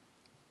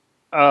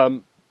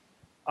 I'm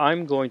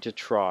going to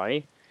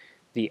try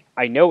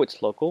I know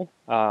it's local.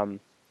 Well,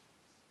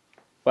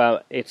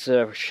 it's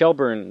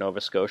Shelburne, Nova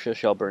Scotia.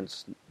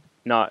 Shelburne's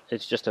not.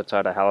 It's just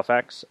outside of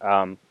Halifax.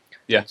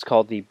 It's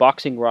called the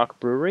Boxing Rock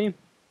Brewery.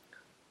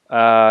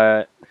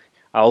 I'll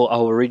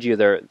read you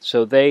there.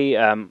 So they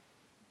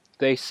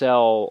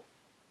sell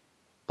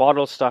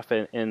bottled stuff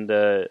in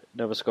the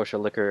Nova Scotia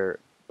liquor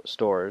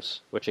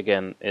stores, which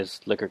again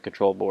is Liquor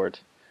Control Board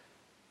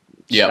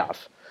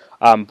stuff.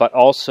 But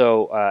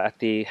also at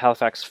the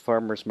Halifax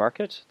Farmers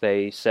Market,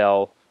 they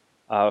sell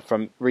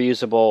from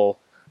reusable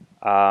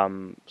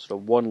sort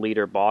of 1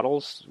 liter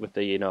bottles with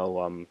the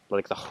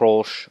like the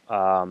Hrolsch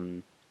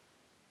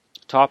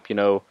top,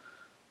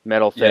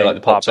 metal thing, like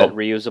the pop top. it,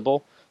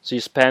 reusable. So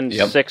you spend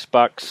Yep.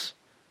 $6,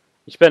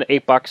 you spend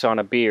 $8 on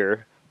a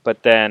beer,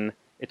 but then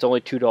it's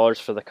only $2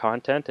 for the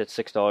content. It's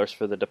 $6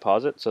 for the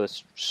deposit, so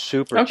it's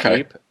super Okay.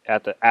 cheap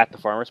at the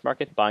farmers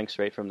market, buying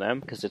straight from them,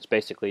 because it's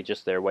basically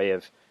just their way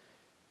of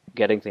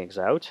getting things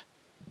out.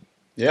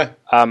 Yeah.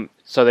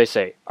 So they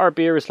say, our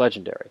beer is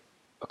legendary.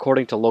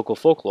 According to local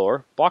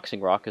folklore, Boxing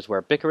Rock is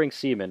where bickering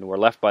seamen were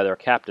left by their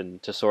captain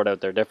to sort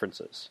out their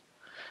differences.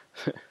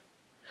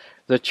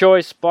 The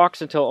choice,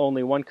 box until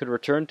only one could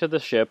return to the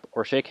ship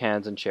or shake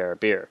hands and share a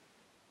beer.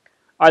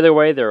 Either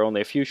way, there are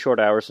only a few short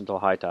hours until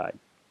high tide.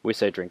 We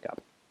say drink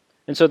up.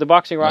 And so the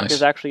Boxing Rock Nice.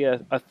 is actually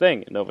a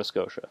thing in Nova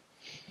Scotia.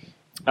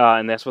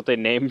 And that's what they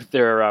named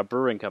their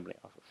brewing company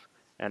off of.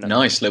 And,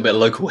 Nice. A little bit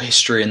of local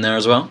history in there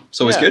as well. It's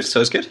always Yeah. good. It's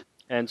always good.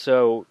 And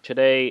so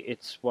today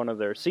it's one of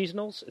their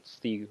seasonals. It's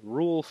the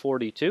Rule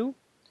 42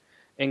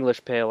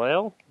 English Pale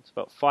Ale. It's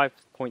about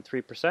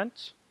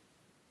 5.3%.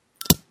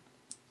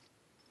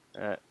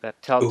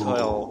 That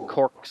telltale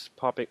corks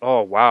popping.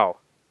 Oh, wow.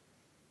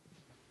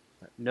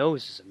 That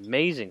nose is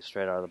amazing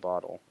straight out of the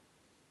bottle.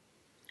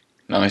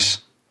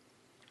 Nice.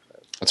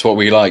 That's what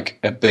we like.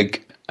 A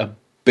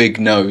big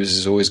nose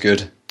is always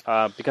good.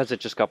 Because it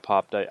just got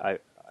popped, I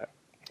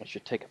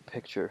should take a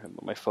picture.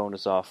 My phone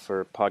is off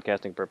for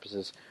podcasting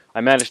purposes.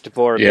 I managed to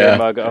pour a beer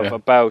mug of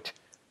about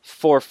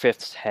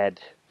 4/5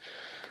 head.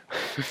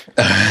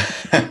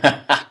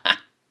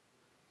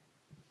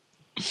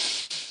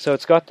 So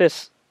it's got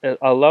this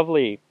a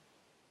lovely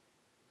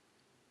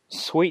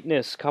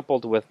sweetness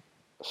coupled with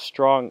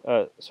strong,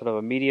 sort of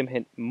a medium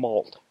hint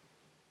malt.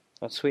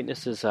 That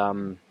sweetness is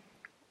like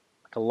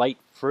a light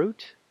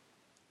fruit,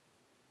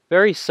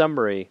 very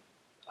summery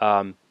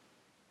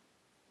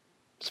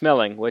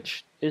smelling,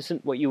 which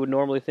isn't what you would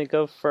normally think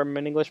of from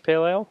an English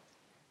pale ale.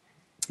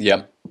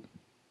 Yeah.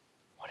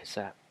 What is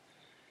that?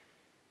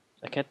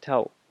 I can't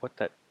tell what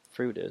that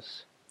fruit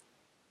is.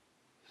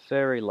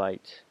 Very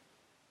light.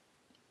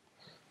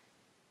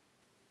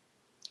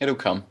 It'll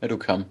come. It'll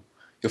come.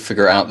 You'll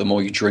figure it out the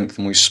more you drink,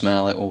 the more you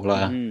smell it.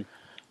 Will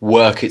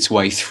work its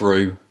way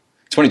through.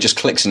 It's when it just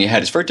clicks in your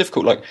head. It's very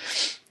difficult. Like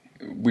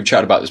we've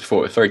chatted about this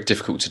before. It's very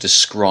difficult to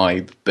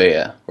describe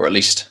beer, or at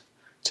least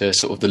to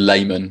sort of the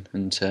layman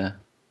and to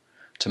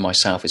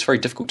myself. It's very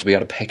difficult to be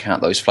able to pick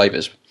out those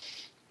flavours.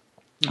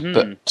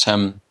 But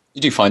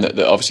you do find that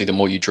obviously the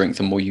more you drink,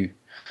 the more you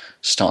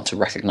start to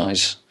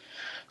recognise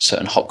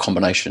certain hop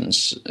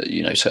combinations,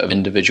 sort of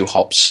individual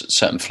hops,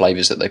 certain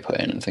flavours that they put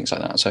in and things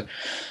like that. So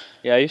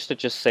Yeah, I used to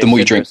just say the more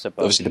you drink, citrus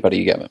obviously the better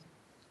you get.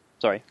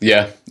 Sorry.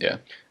 Yeah.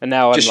 And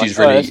now Just I'm use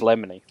like, really- that's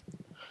lemony.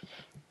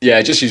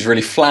 Yeah, just use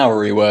really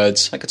flowery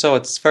words. Like,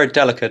 it's very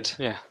delicate.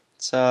 Yeah.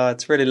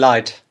 It's really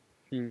light.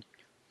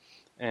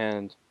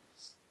 And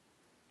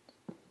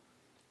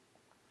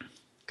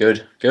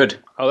Good.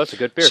 oh, that's a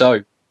good beer.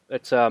 So,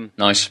 It's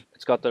nice.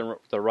 it's got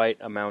the right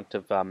amount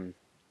of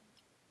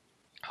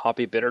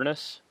hoppy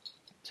bitterness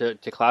to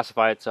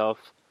classify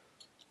itself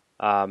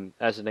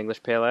as an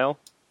English pale ale.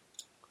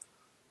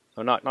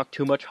 So not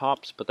too much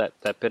hops, but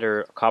that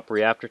bitter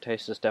coppery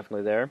aftertaste is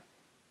definitely there.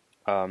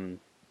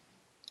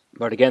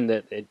 But again,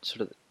 that it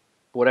sort of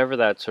whatever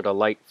that sort of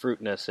light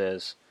fruitness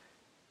is,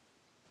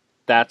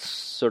 that's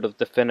sort of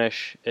the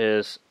finish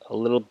is a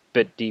little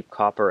bit deep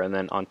copper, and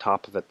then on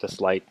top of it, this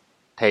light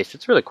taste.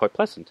 It's really quite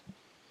pleasant.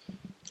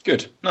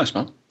 Good. Nice,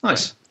 man.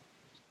 Nice.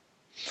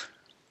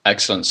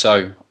 Excellent.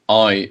 So,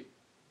 I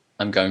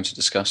am going to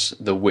discuss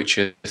The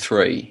Witcher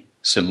 3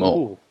 some more.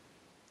 Ooh.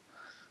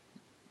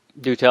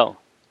 Do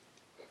tell.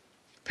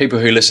 People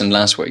who listened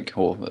last week,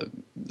 or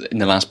in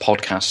the last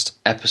podcast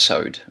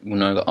episode, will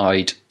know that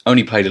I'd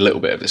only played a little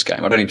bit of this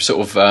game. I'd only sort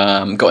of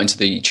got into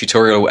the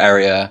tutorial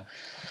area,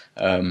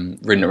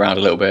 ridden around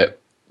a little bit,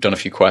 done a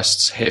few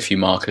quests, hit a few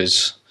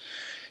markers,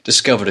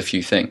 discovered a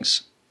few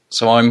things.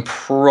 So I'm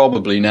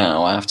probably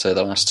now, after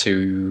the last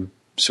week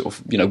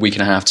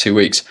and a half, 2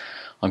 weeks,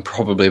 I'm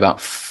probably about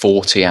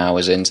 40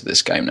 hours into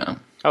this game now.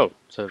 Oh,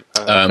 so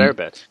a fair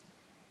bit.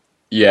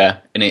 Yeah,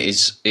 and it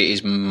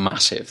is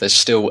massive. There's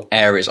still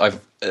areas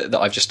that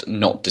I've just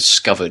not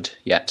discovered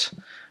yet.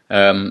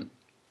 As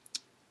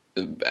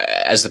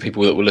the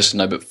people that will listen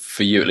know, but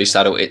for you at least,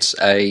 Adult, it's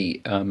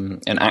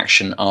an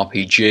action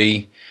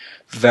RPG,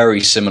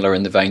 very similar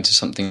in the vein to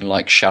something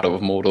like Shadow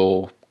of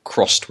Mordor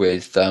crossed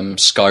with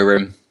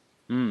Skyrim.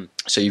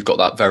 So you've got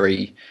that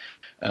very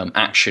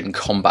action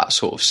combat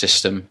sort of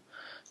system,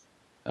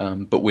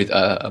 but with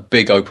a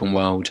big open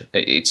world.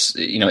 It's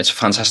a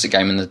fantastic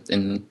game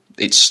in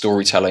its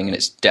storytelling and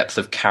its depth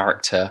of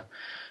character.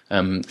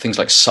 Things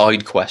like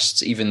side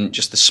quests, even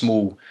just the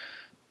small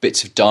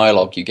bits of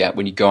dialogue you get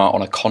when you go out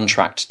on a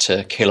contract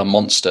to kill a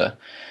monster.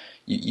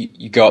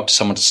 You go up to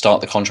someone to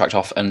start the contract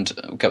off and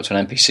go up to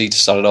an NPC to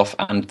start it off,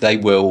 and they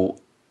will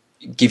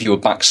give you a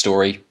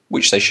backstory,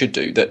 which they should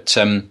do, that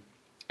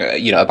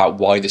about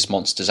why this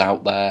monster's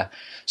out there.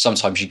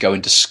 Sometimes you go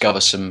and discover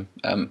some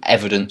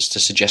evidence to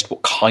suggest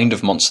what kind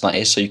of monster that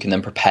is, so you can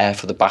then prepare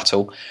for the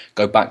battle,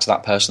 go back to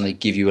that person, they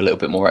give you a little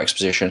bit more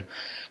exposition.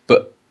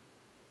 But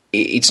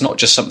it's not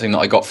just something that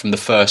I got from the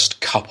first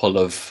couple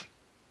of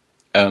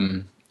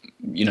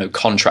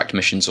contract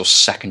missions or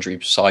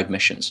secondary side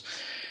missions.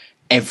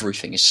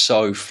 Everything is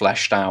so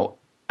fleshed out,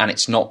 and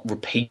it's not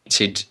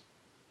repeated,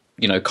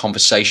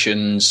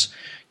 conversations.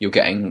 You're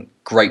getting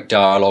great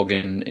dialogue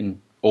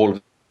in all of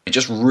it. It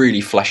just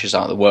really fleshes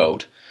out the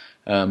world.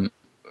 And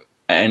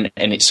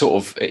it sort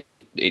of,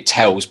 it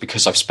tells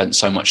because I've spent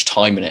so much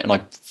time in it, and I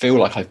feel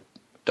like I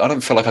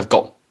don't feel like I've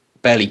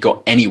barely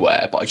got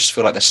anywhere, but I just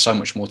feel like there's so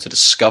much more to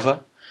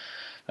discover.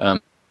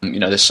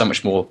 There's so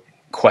much more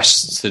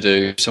quests to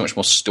do, so much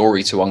more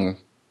story to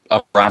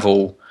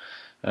unravel.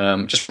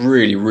 Just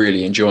really,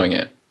 really enjoying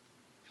it.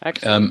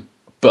 Excellent.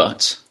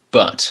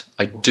 But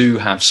I do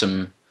have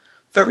some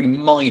very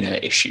minor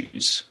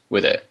issues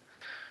with it,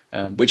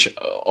 which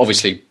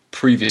obviously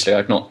previously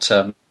I've not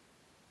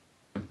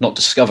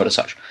discovered as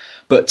such.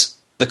 But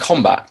the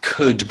combat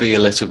could be a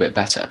little bit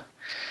better.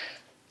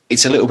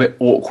 It's a little bit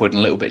awkward and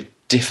a little bit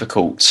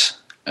difficult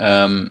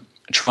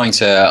trying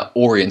to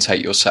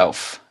orientate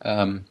yourself.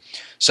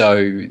 So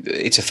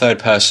it's a third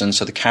person,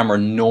 so the camera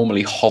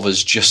normally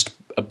hovers just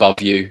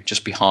above you,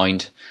 just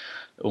behind,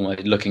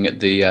 almost looking at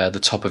the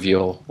top of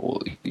your,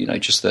 or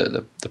just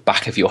the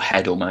back of your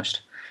head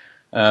almost.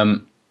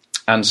 And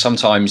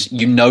sometimes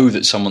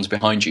that someone's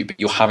behind you, but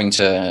you're having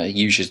to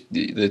use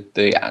the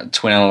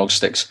twin analog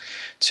sticks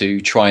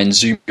to try and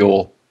zoom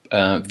your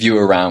view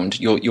around.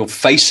 You're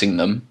facing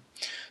them,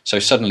 so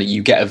suddenly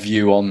you get a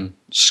view on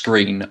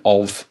screen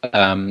of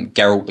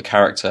Geralt the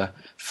character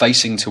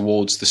facing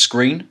towards the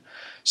screen,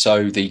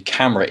 so the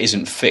camera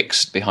isn't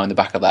fixed behind the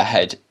back of their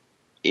head.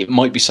 It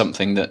might be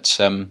something that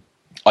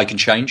I can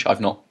change.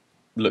 I've not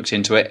looked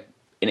into it,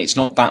 and it's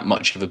not that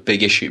much of a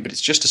big issue, but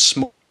it's just a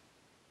small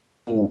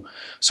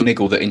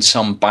niggle that in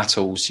some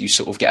battles you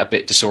sort of get a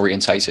bit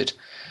disorientated.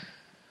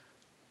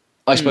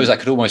 I suppose that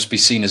could almost be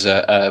seen as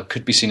a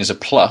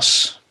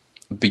plus,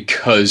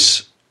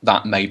 because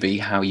that may be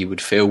how you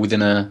would feel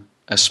within a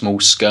small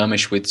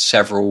skirmish with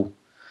several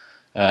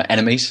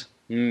enemies.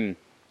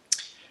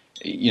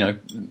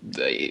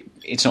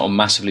 It's not a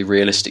massively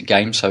realistic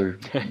game, so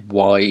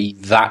why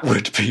that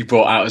would be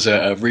brought out as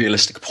a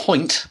realistic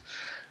point,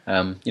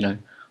 might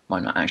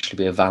not actually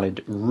be a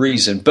valid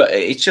reason. But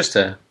it's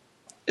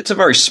a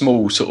very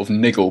small sort of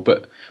niggle.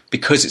 But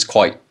because it's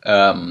quite,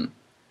 50%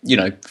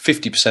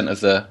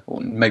 of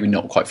or maybe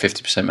not quite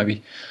 50%,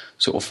 maybe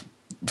sort of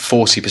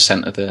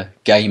 40% of the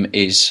game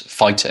is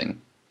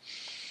fighting.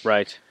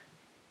 Right.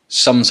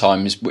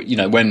 Sometimes,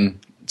 when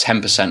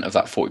 10% of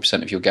that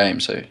 40% of your game,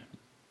 so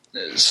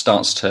it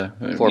starts to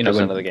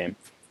 4% of the game.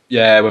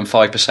 Yeah, when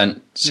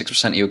 5%,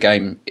 6% of your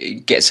game,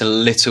 it gets a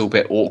little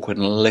bit awkward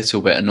and a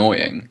little bit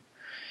annoying.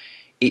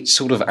 It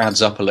sort of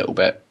adds up a little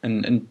bit,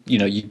 and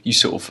you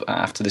sort of,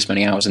 after this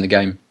many hours in the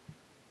game,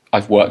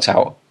 I've worked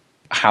out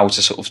how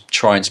to sort of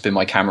try and spin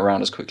my camera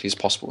around as quickly as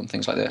possible and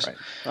things like this. Right.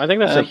 I think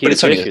that's a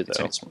huge issue,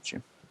 though.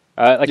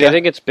 I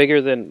think it's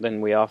bigger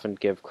than we often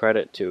give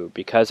credit to,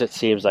 because it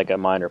seems like a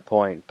minor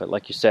point. But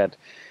like you said,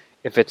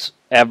 if it's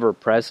ever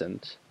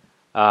present,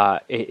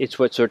 it's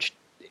what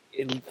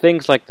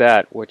things like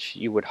that, which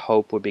you would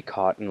hope would be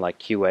caught in like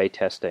QA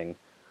testing,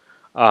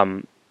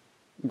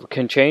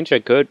 can change a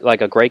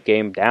great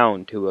game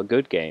down to a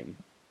good game.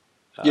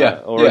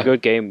 A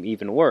good game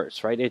even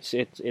worse, right?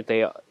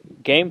 The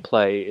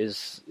gameplay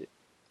is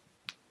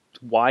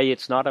why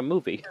it's not a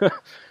movie,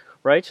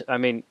 right? I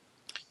mean,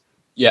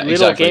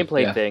 little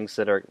gameplay things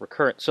that are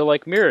recurrent. So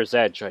like Mirror's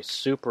Edge, I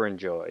super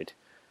enjoyed,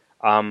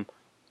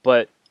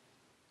 but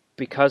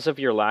because of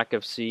your lack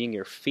of seeing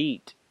your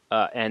feet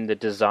and the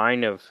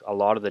design of a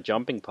lot of the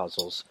jumping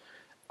puzzles,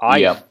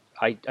 I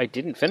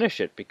didn't finish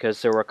it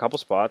because there were a couple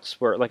spots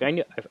where like I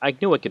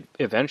knew I could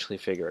eventually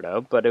figure it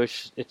out, but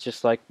it's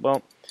just like,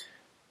 well,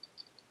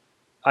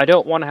 I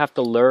don't want to have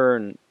to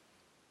learn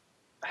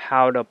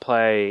how to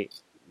play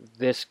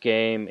this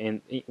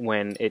game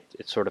when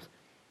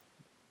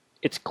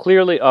it's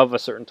clearly of a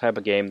certain type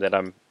of game that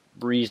I'm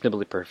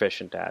reasonably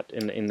proficient at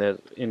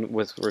in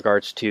with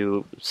regards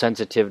to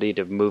sensitivity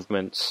to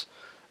movements,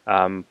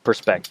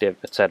 perspective,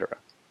 etc.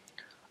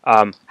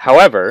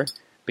 However,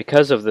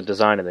 because of the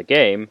design of the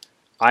game,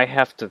 I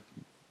have to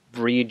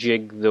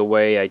rejig the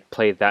way I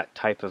play that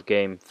type of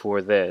game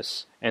for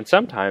this. And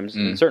sometimes,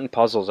 in certain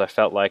puzzles, I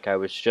felt like I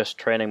was just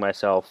training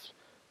myself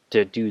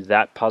to do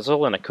that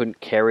puzzle, and I couldn't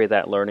carry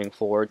that learning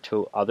forward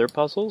to other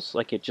puzzles.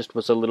 Like, it just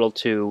was a little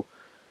too...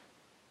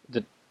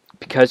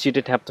 Because you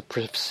didn't have the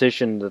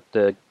precision that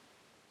the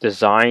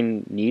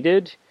design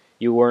needed,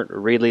 you weren't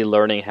really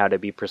learning how to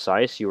be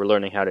precise. You were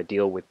learning how to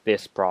deal with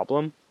this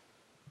problem.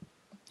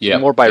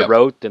 More by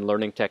rote than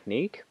learning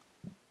technique.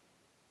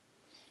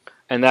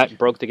 And that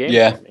broke the game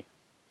for me.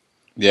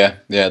 Yeah.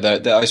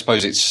 I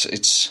suppose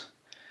it's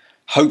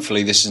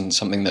hopefully this isn't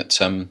something that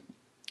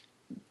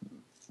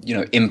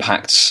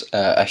impacts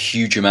a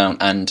huge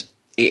amount, and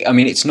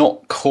it's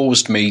not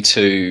caused me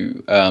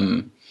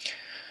to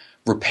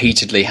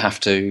repeatedly have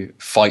to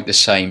fight the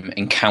same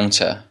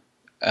encounter.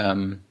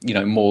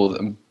 More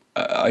than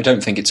I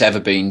don't think it's ever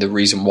been the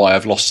reason why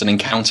I've lost an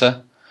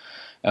encounter,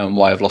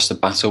 why I've lost a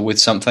battle with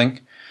something,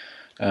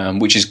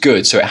 which is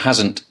good. So it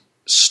hasn't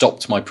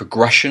stopped my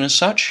progression as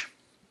such.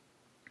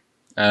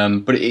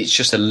 But it's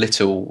just a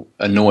little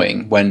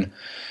annoying when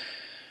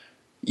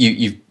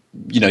you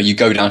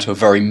go down to a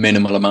very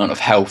minimal amount of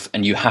health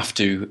and you have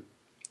to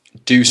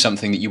do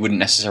something that you wouldn't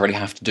necessarily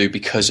have to do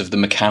because of the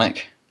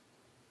mechanic.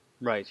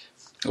 Right.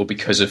 Or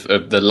because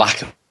of the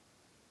lack of...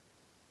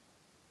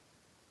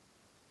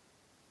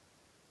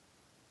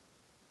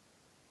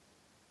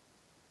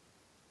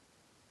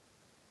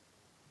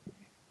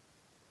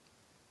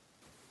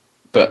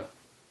 But,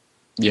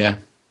 yeah,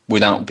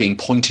 without being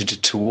pointed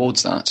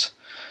towards that,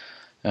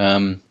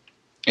 I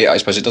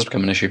suppose it does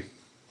become an issue.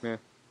 Yeah.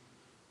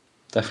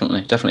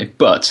 Definitely.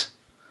 But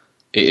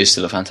it is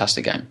still a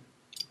fantastic game.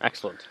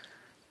 Excellent.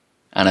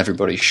 And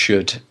everybody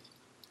should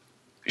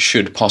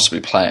possibly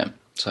play it.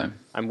 So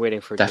I'm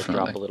waiting for it to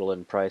drop a little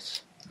in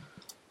price.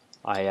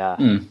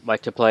 I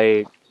like to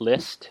play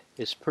List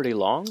is pretty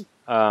long,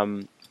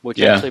 which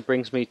actually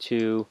brings me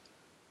to...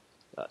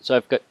 so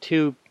I've got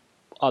two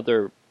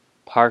other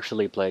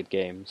partially played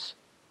games.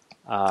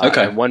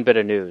 And one bit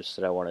of news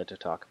that I wanted to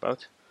talk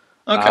about.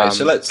 Okay,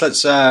 so let's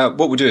what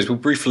we'll do is we'll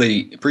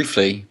briefly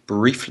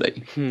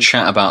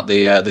chat about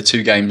the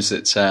two games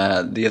that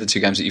the other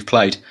two games that you've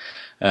played.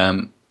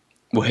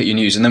 We'll hit your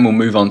news, and then we'll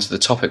move on to the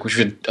topic, which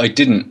I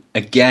didn't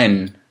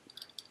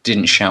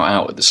shout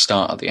out at the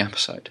start of the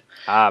episode.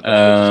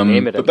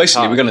 But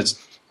basically we're gonna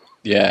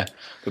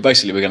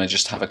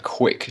just have a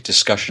quick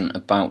discussion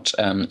about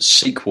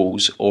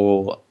sequels,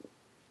 or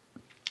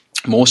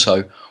more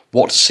so,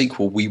 what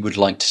sequel we would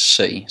like to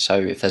see. So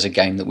if there's a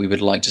game that we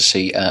would like to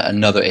see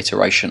another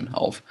iteration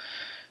of.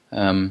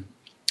 So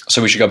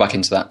we should go back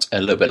into that a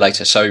little bit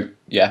later. So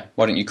yeah,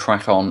 why don't you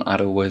crack on,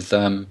 Adil, with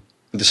the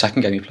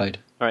second game you played?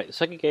 All right, the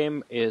second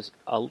game is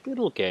a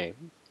little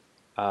game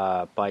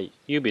by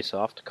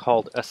Ubisoft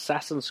called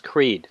Assassin's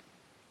Creed.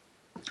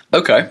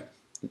 Okay.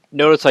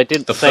 Notice I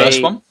didn't say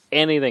first one?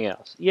 Anything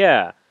else.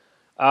 Yeah.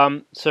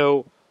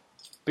 So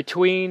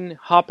between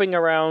hopping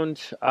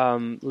around,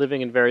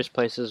 living in various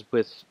places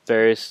with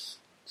various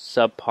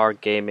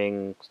subpar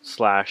gaming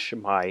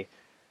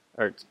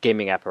 /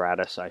 gaming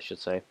apparatus, I should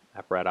say,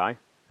 apparati,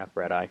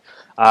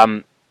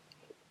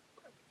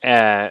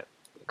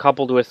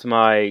 coupled with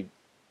my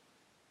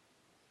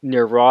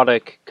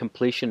neurotic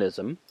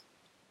completionism,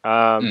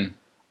 I've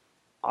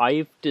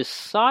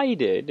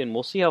decided, and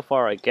we'll see how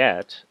far I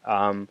get,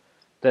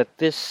 that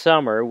this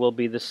summer will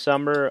be the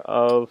summer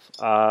of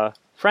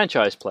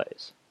franchise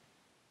plays.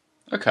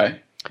 Okay.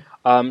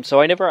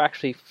 So I never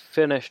actually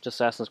finished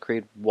Assassin's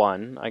Creed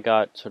 1. I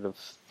got sort of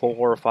 4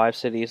 or 5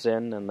 cities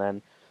in, and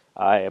then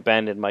I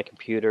abandoned my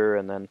computer,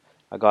 and then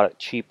I got it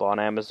cheap on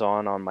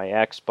Amazon on my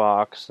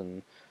Xbox,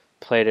 and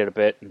played it a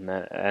bit, and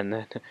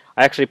then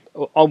I actually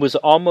was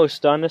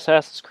almost done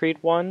Assassin's Creed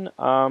 1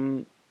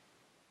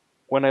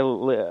 when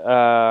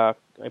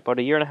about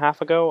a year and a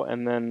half ago,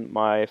 and then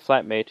my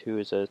flatmate, who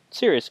is a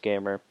serious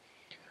gamer,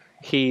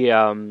 he's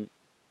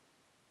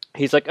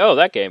like, oh,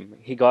 that game.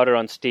 He got it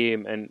on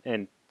Steam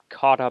and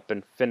caught up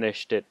and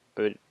finished it,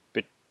 but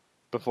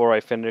before I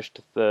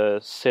finished the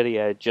city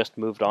I had just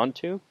moved on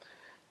to.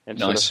 And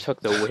nice. Sort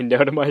of took the wind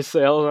out of my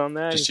sails on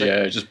that.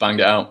 Just banged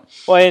it out.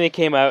 Well, and it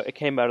came out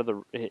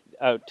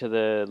to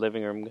the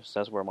living room, because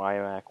that's where my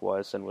iMac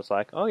was, and was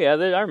like, oh yeah,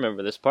 I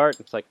remember this part.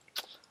 It's like,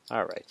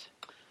 all right.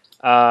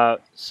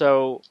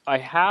 So I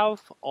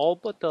have all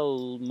but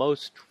the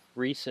most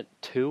recent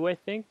 2, I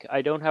think.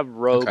 I don't have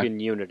Rogue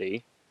and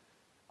Unity,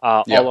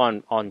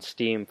 all on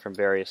Steam from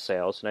various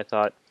sales, and I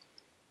thought,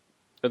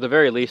 at the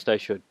very least, I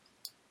should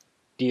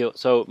deal.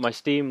 So my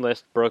Steam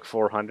list broke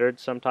 400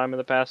 sometime in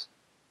the past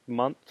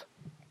month.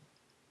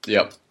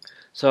 Yep.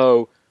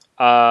 So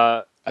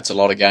that's a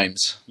lot of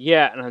games.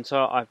 Yeah, and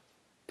so I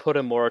put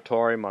a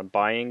moratorium on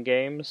buying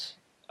games.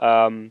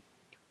 1,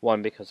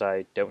 because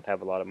I don't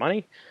have a lot of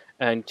money,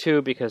 and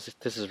 2, because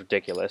this is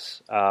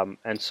ridiculous.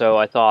 And so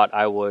I thought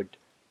I would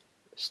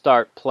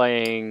start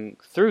playing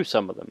through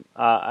some of them.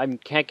 I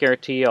can't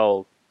guarantee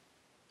I'll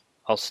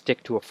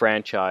stick to a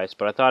franchise,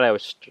 but I thought I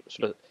was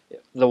sort of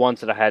the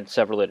ones that I had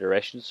several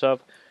iterations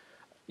of,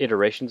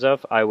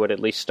 I would at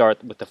least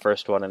start with the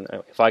first one, and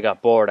if I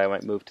got bored, I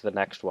might move to the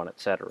next one,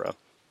 etc.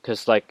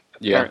 Because,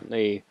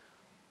 apparently,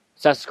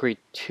 Assassin's Creed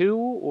 2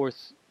 or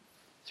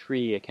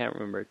 3, I can't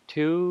remember.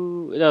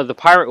 2, no, the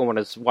pirate one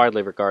is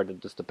widely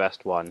regarded as the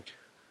best one,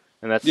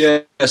 and that's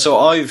So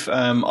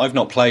I've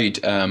not played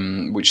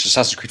which is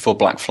Assassin's Creed 4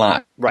 Black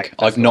Flag. Right.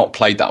 I've not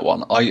played that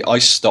one. I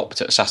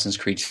stopped at Assassin's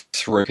Creed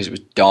 3 because it was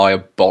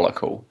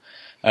diabolical.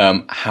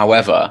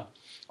 However,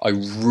 I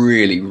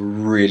really,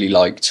 really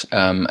liked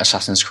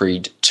Assassin's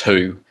Creed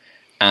 2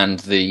 and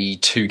the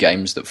 2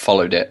 games that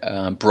followed it,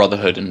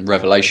 Brotherhood and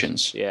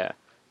Revelations. Yeah.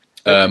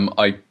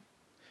 I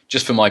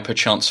just for my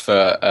perchance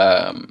for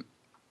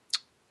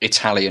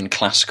Italian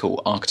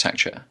classical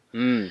architecture.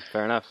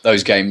 Fair enough.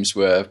 Those games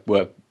were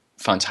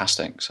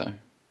fantastic. So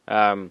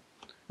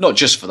not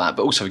just for that,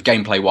 but also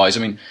gameplay wise.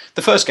 I mean,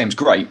 the first game's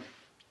great,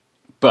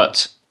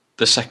 but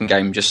the second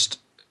game just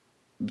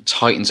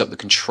tightens up the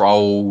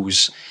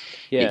controls.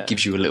 Yeah. It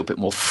gives you a little bit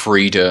more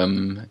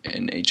freedom,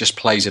 and it just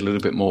plays a little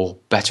bit more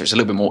better. It's a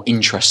little bit more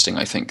interesting,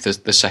 I think, the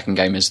second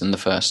game is than the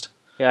first.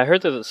 Yeah, I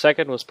heard that the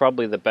second was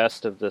probably the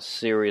best of the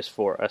series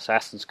for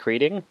Assassin's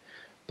Creeding,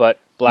 but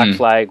Black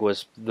Flag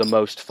was the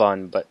most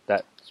fun, but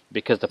that's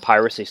because the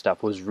piracy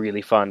stuff was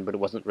really fun, but it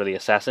wasn't really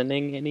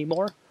assassinating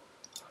anymore.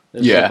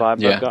 This is the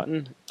vibe I've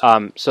gotten.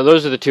 So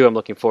those are the two I'm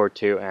looking forward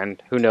to,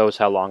 and who knows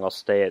how long I'll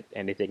stay at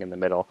anything in the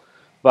middle.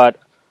 But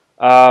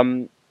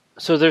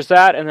so there's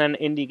that, and then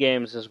indie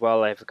games as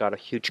well. I've got a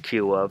huge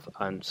queue of,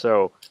 and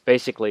so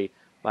basically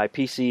my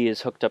PC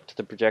is hooked up to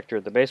the projector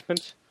in the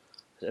basement,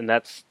 and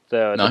that's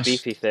the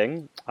beefy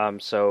thing.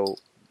 So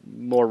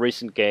more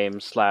recent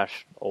games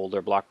 /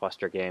 older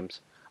blockbuster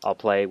games I'll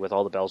play with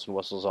all the bells and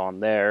whistles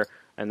on there,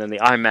 and then the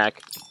iMac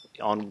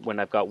on when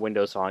I've got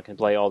Windows on can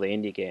play all the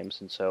indie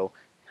games. And so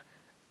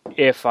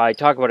if I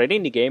talk about an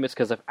indie game, it's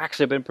because I've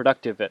actually been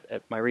productive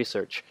at my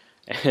research.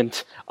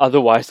 And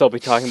otherwise, I'll be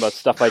talking about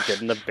stuff I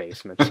did in the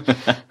basement.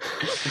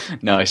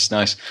 Nice.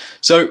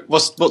 So,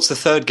 what's the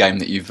third game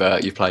that you've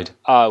played?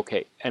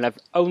 Okay, and I've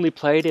only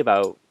played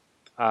about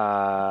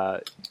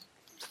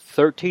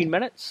 13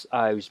 minutes.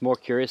 I was more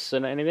curious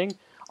than anything.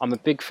 I'm a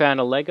big fan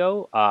of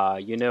Lego.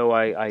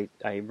 I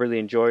really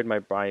enjoyed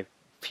my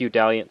few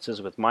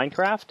dalliances with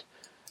Minecraft,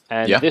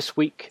 and this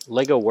week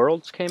Lego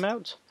Worlds came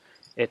out.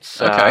 It's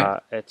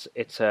a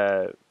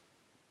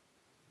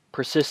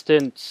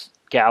persistent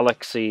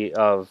galaxy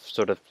of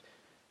sort of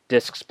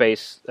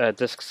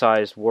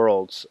disc-sized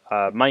worlds.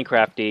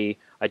 Minecraft-y.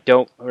 I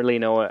don't really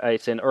know.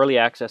 It's in early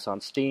access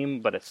on Steam,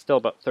 but it's still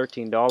about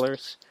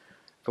 $13.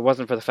 If it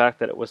wasn't for the fact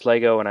that it was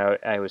Lego and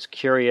I was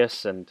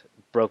curious and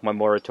broke my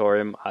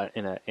moratorium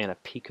in a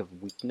peak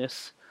of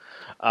weakness,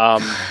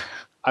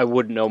 I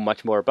wouldn't know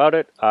much more about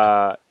it.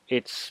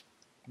 It's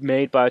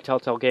made by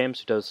Telltale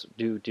Games,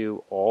 who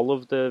do all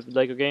of the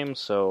Lego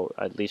games, so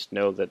I at least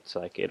know that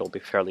it'll be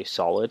fairly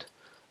solid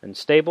and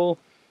stable.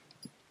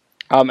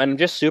 And I'm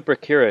just super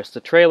curious. The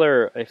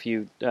trailer, if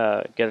you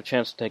get a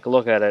chance to take a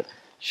look at it,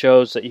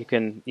 shows that you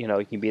can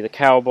be the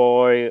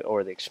cowboy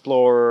or the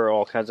explorer,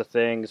 all kinds of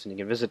things, and you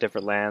can visit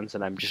different lands.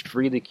 And I'm just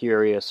really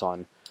curious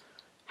on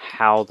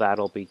how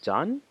that'll be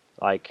done.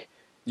 The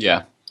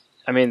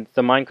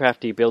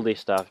Minecraft-y buildy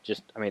stuff,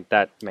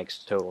 that makes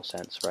total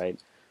sense, right?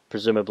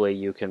 Presumably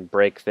you can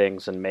break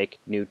things and make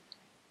new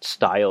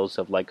styles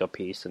of Lego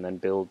piece and then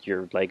build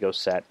your Lego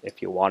set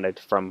if you wanted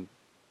from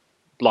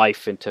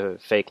life into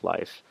fake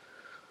life.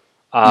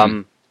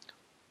 And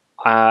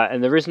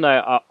the reason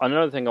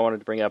another thing I wanted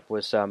to bring up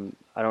was, I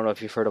don't know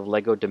if you've heard of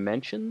Lego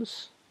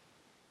Dimensions.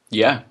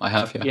 Yeah, I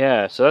have,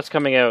 Yeah, so that's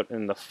coming out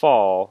in the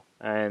fall,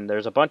 and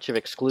there's a bunch of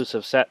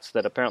exclusive sets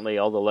that apparently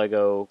all the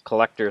Lego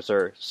collectors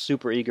are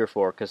super eager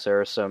for, because there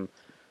are some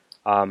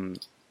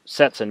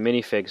sets and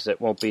minifigs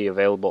that won't be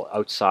available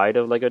outside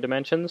of Lego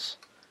Dimensions,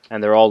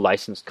 and they're all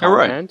licensed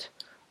content.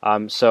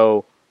 Right.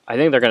 So I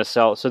think they're going to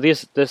sell. So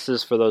this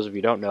is, for those of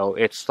you who don't know,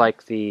 it's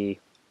like the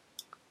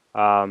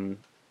I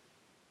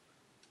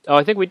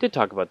think we did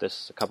talk about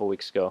this a couple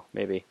weeks ago,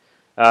 maybe.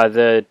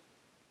 The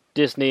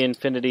Disney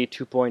Infinity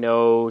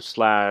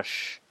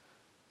 2.0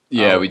 /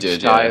 we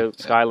did.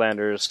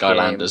 Skylanders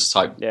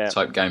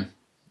type game.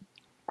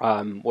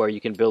 Where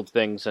you can build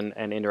things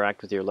and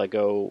interact with your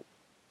Lego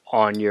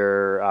on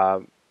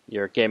your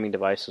gaming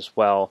device as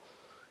well.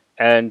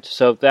 And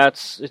so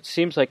it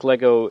seems like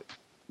Lego,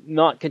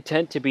 not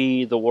content to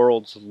be the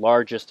world's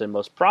largest and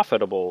most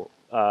profitable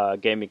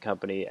gaming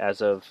company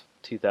as of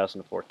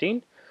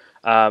 2014,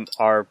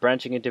 are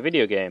branching into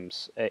video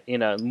games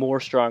in a more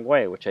strong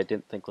way, which I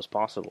didn't think was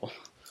possible.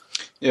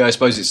 Yeah, I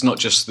suppose it's not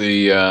just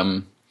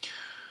the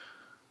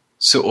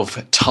sort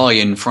of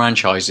tie-in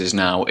franchises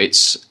now.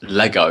 It's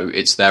Lego.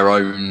 It's their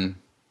own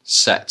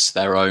sets,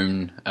 their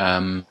own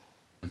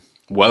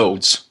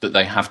worlds that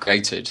they have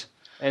created,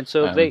 and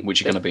so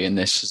which are going to be in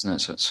this,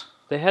 isn't it? So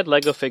they had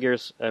Lego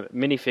figures,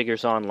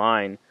 minifigures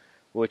online,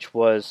 which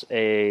was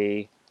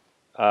a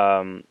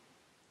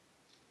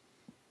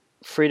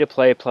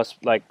free-to-play plus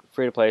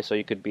free-to-play, so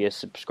you could be a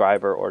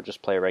subscriber or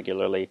just play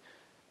regularly.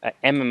 A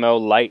MMO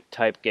light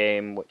type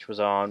game, which was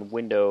on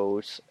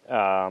Windows.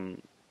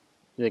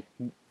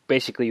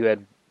 Basically, you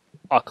had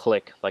a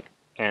click,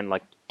 and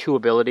two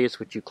abilities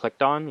which you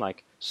clicked on,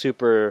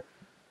 super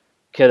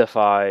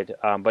kidified,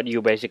 but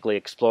you basically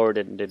explored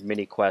it and did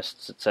mini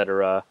quests,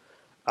 etc.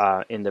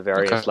 In the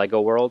various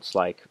Lego worlds,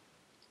 like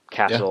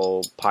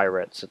Castle,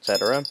 Pirates,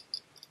 etc.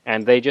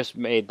 And they just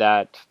made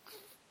that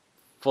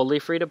fully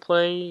free to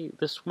play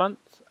this month,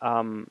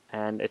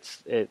 and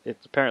it's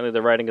apparently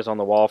the writing is on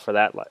the wall for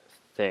that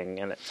thing,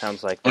 and it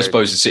sounds like I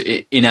suppose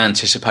it's in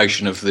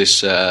anticipation of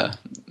this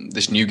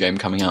new game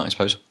coming out, I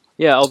suppose.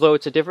 Yeah, although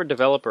it's a different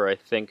developer, I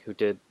think, who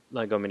did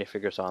Lego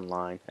minifigures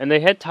online, and they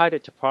had tied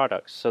it to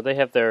products, so they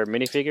have their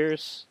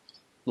minifigures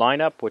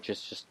lineup, which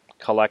is just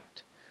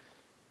collect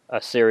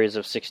a series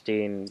of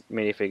 16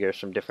 minifigures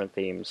from different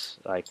themes,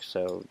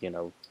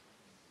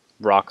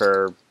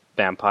 rocker,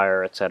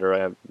 vampire,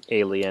 etc.,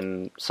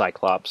 alien,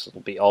 Cyclops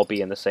will all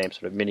be in the same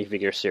sort of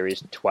minifigure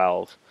series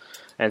 12.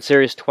 And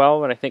series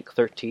 12 and I think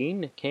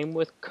 13 came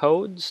with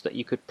codes that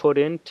you could put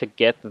in to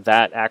get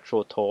that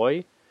actual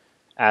toy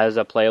as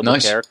a playable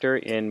character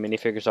in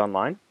minifigures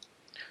online.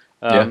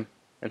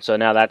 And so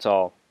now that's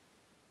all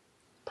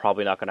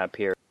probably not going to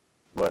appear.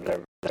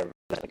 Whatever, I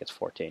think it's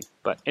 14.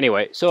 But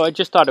anyway, so I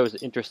just thought it was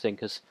interesting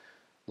because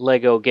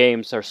Lego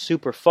games are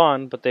super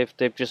fun, but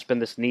they've just been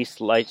this niche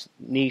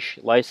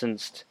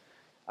licensed,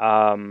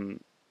 fun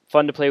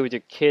to play with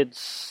your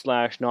kids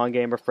 /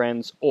 non-gamer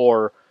friends,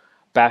 or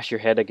bash your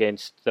head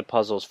against the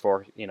puzzles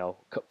for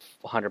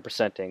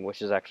 100%ing,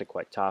 which is actually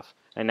quite tough.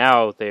 And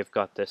now they've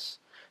got this.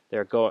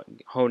 They're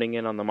honing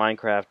in on the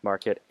Minecraft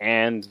market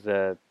and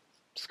the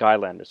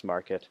Skylanders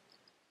market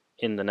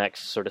in the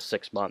next sort of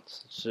 6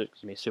 months. So it's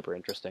going to be super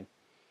interesting.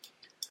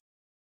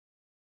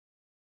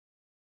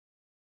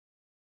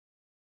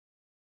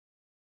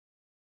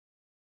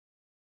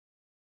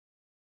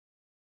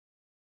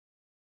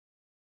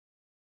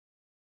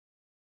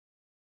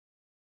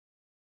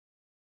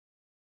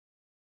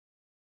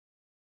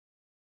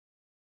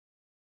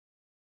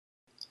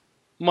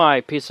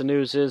 My piece of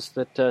news is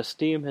that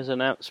Steam has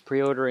announced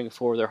pre-ordering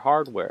for their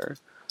hardware,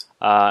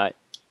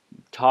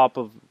 top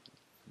of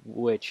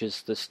which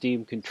is the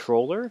Steam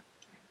controller,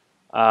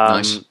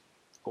 Nice.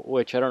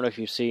 which I don't know if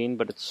you've seen,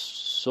 but it's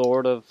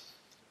sort of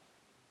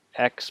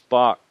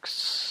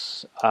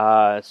Xbox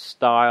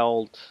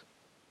styled-ish.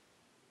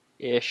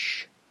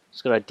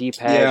 It's got a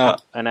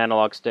D-pad, an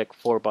analog stick,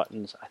 4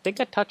 buttons, I think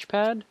a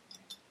touchpad.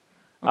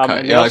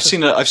 Okay, I've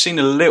seen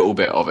a little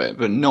bit of it,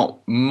 but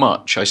not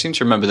much. I seem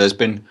to remember there's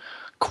been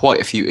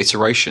quite a few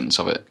iterations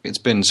of it. It's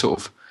been sort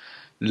of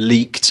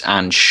leaked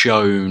and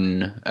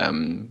shown,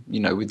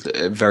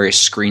 with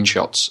various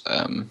screenshots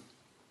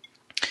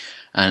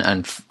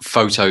and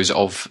photos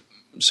of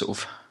sort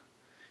of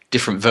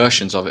different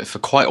versions of it for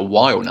quite a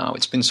while now.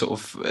 It's been sort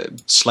of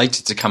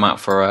slated to come out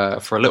for a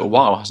little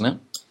while, hasn't it?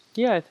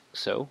 Yeah, I think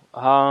so.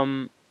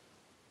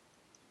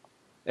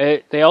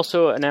 They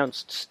also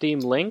announced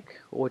Steam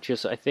Link, which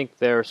is, I think,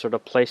 their sort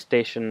of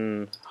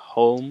PlayStation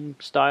Home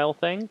style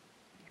thing.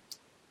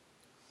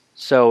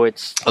 So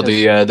it's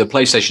the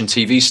PlayStation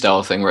TV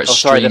style thing where it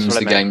streams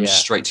the games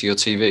straight to your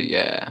TV.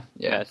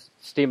 Yeah.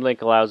 Steam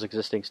Link allows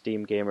existing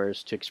Steam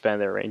gamers to expand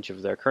their range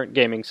of their current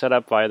gaming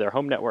setup via their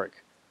home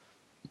network.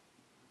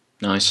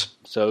 Nice.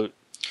 So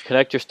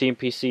connect your Steam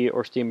PC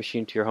or Steam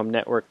machine to your home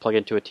network, plug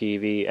into a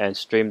TV, and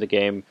stream the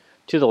game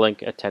to the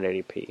link at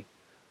 1080p.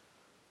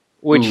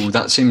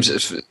 That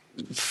seems,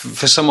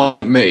 for someone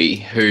like me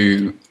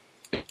who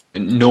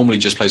normally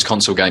just plays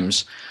console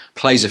games,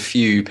 plays a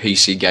few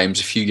PC games,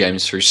 a few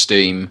games through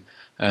Steam.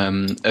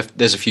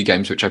 There's a few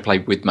games which I play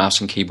with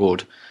mouse and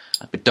keyboard,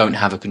 but don't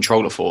have a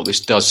controller for. This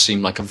does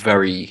seem like a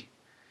very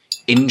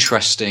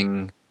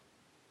interesting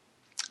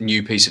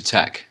new piece of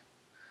tech.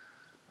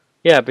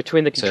 Yeah,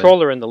 between the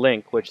controller and the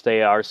Link, which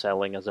they are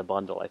selling as a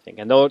bundle, I think.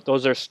 And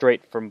those are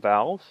straight from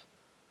Valve.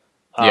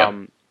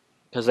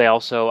 Because they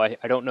also, I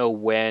don't know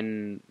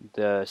when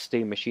the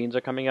Steam machines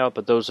are coming out,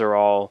 but those are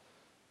all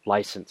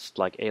licensed,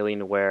 like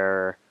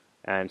Alienware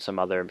and some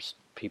other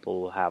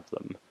people have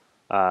them.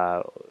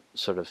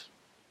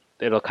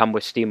 It'll come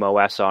with Steam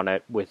OS on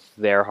it with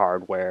their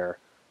hardware,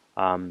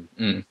 and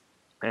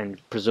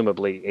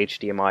presumably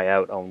HDMI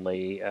out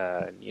only,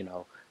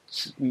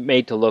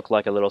 made to look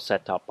like a little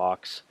set-top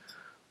box.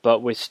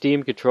 But with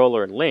Steam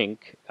Controller and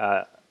Link,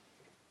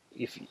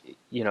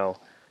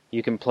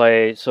 you can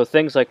play, so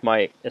things like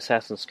my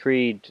Assassin's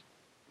Creed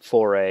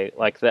foray,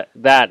 like that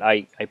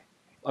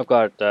I've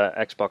got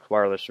Xbox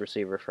wireless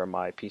receiver for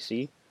my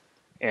PC,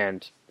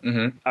 and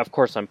of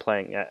course I'm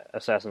playing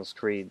Assassin's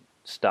Creed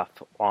stuff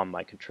on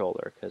my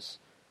controller because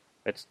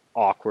it's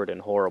awkward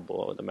and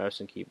horrible with the mouse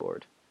and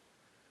keyboard.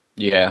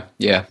 Yeah.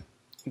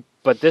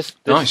 But this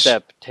nice.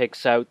 step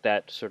takes out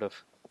that sort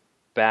of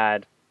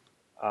bad,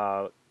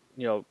 a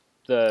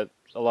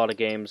lot of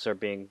games are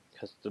being,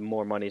 because the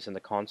more money's in the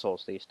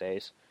consoles these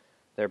days,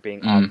 they're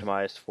being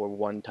optimized for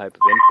one type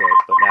of input.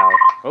 But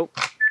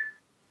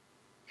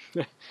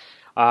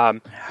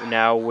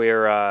now,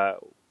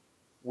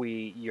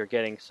 you're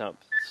getting some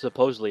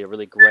supposedly a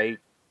really great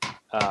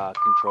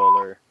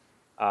controller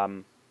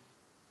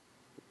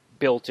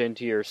built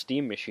into your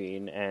Steam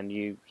machine, and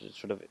you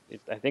sort of,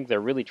 I think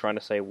they're really trying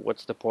to say,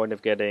 what's the point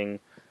of getting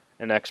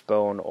an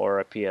Xbone or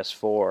a PS4,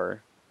 for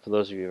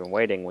those of you who've been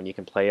waiting, when you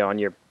can play on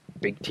your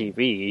big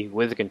TV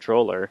with a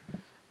controller,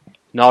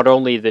 not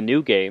only the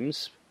new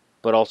games,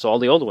 but also all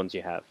the old ones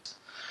you have.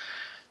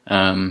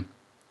 And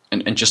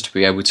just to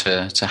be able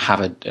to have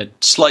a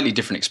slightly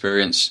different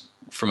experience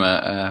from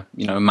a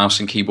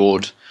mouse and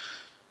keyboard,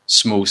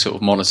 small sort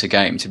of monitor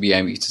game, to be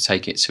able to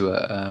take it to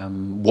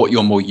what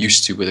you're more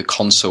used to with a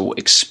console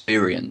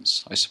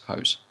experience, I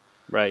suppose.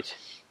 Right.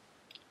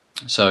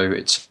 So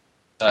it's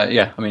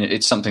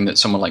it's something that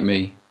someone like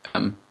me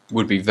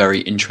would be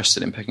very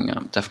interested in picking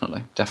up.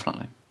 Definitely.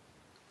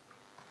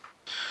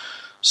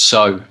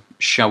 So,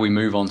 shall we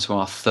move on to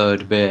our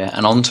third beer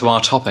and on to our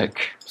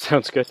topic?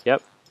 Sounds good.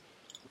 Yep.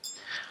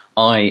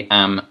 I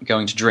am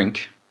going to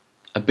drink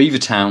a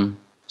Beavertown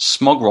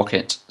Smog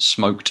Rocket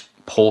Smoked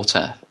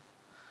Porter.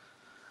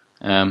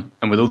 And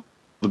with all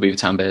the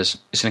Beavertown beers,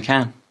 it's in a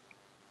can.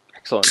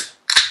 Excellent.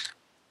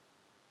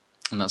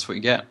 And that's what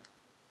you get.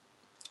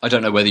 I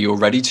don't know whether you're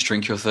ready to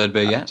drink your third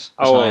beer yet.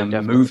 Oh, I am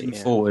definitely, moving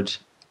yeah. forward.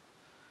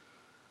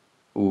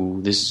 Ooh,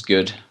 this is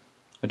good.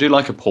 I do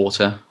like a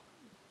porter.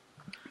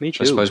 Me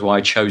I suppose why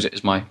I chose it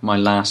as my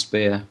last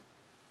beer.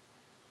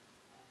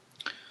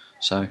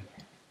 So,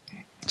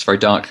 it's very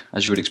dark,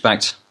 as you would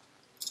expect.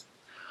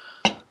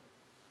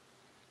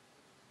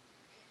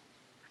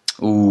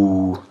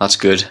 Ooh, that's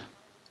good.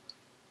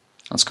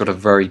 That's got a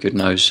very good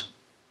nose.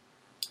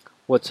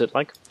 What's it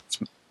like?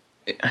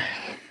 It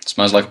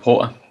smells like a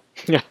porter.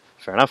 Yeah,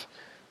 fair enough.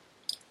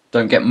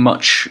 Don't get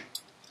much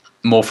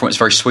more from it. It's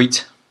very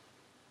sweet.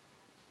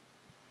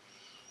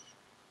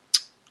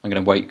 I'm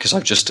going to wait because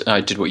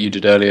I did what you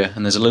did earlier,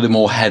 and there's a little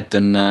more head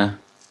than there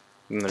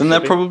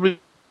probably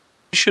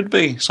should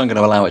be. So I'm going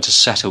to allow it to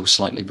settle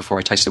slightly before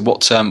I taste it.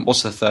 What's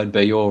the third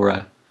beer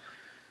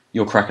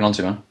you're cracking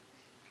onto, man?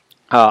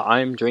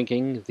 I'm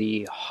drinking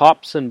the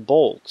Hops and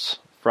Bolts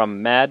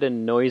from Mad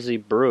and Noisy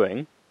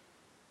Brewing.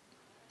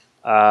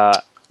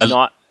 Their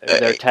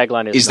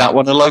tagline is. Is that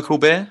one a local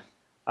beer?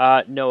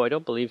 No, I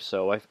don't believe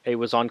so. It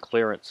was on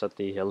clearance at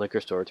the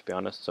liquor store, to be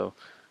honest. So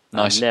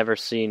nice. I've never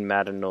seen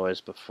Mad and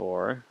Noise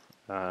before.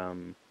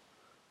 No,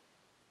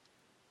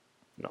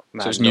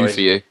 so it's new for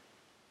you.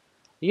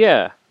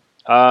 Yeah.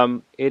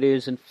 It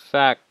is in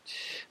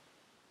fact.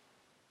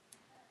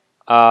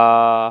 Where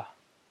are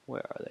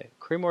they?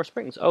 Creemore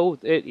Springs. Oh,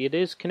 it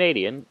is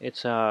Canadian.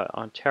 It's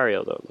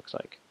Ontario, though, it looks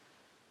like.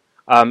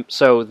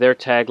 So their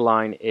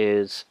tagline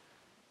is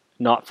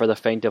 "Not for the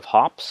faint of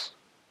hops."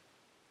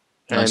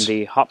 Nice. And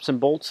the Hops and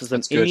Bolts is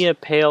an good. India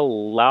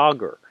Pale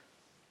Lager.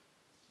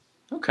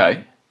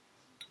 Okay.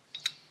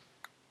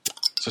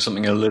 So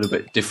something a little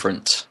bit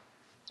different.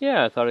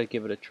 Yeah, I thought I'd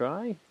give it a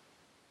try.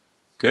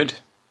 Good.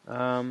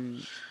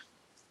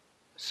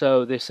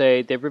 So they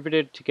say they've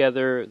riveted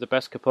together the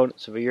best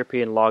components of a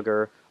European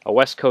lager, a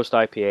West Coast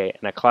IPA,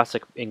 and a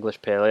classic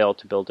English pale ale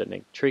to build an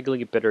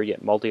intriguingly bitter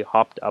yet malty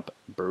hopped up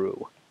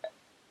brew.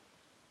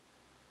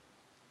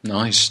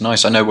 Nice.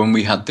 I know when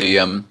we had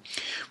a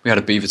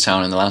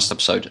Beavertown in the last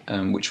episode,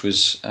 which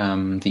was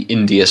the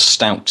India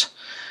Stout,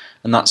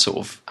 and that sort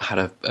of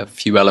had a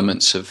few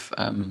elements of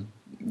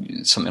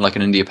something like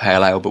an India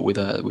Pale Ale, but with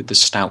the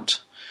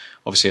stout.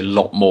 Obviously, a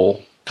lot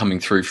more coming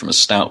through from a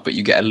stout, but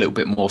you get a little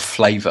bit more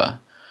flavour.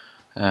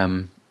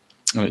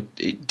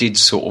 It did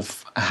sort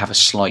of have a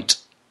slight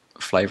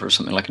flavour of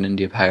something like an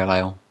India Pale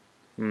Ale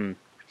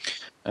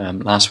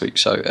last week.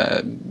 So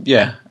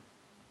yeah.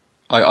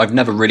 I've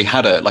never really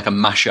had a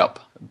mashup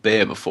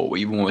beer before, where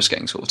you're almost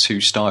getting sort of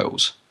two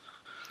styles.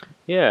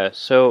 Yeah,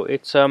 so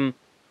it's the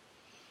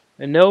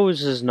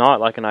nose is not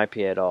like an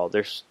IPA at all.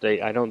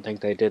 I don't think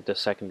they did the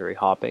secondary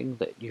hopping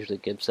that usually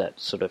gives that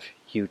sort of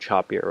huge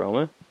hoppy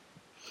aroma.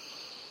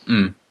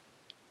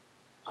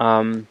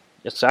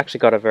 It's actually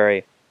got a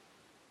very,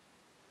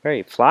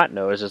 very flat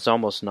nose. It's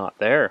almost not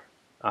there.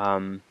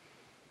 It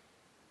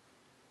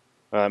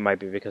might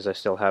be because I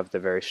still have the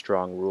very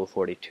strong Rule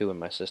 42 in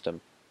my system.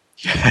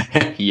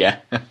 Yeah.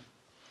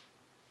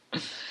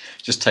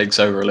 Just takes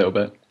over a little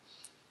bit.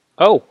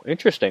 Oh,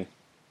 interesting.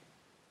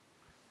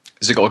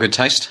 Has it got a good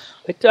taste?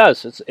 It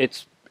does.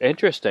 It's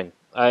interesting.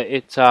 I'm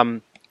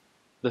going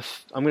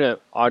to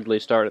oddly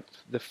start it.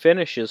 The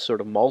finish is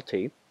sort of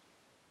malty,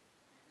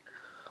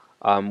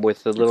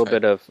 with a little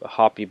bit of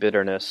hoppy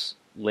bitterness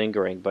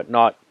lingering, but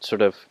not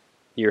sort of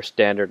your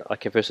standard.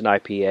 Like if it's an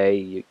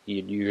IPA,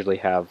 you'd usually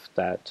have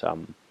that.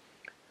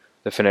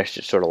 The finish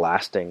is sort of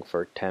lasting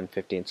for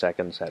 10-15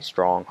 seconds, that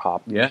strong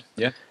hop. Yeah.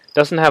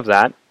 Doesn't have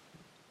that.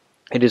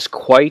 It is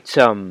quite,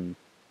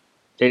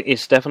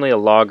 it's definitely a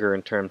lager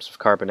in terms of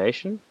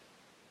carbonation.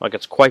 Like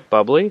it's quite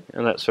bubbly,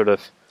 and that sort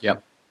of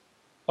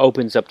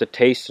opens up the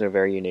taste in a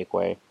very unique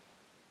way.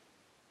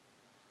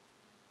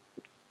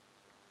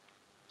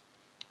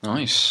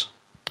 Nice.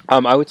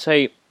 I would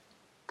say,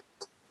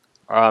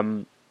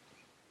 the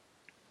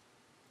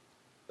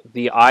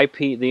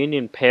the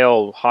Indian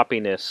Pale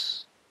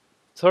hoppiness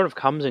sort of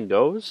comes and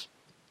goes.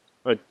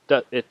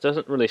 It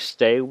doesn't really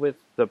stay with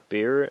the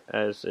beer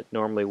as it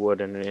normally would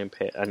in an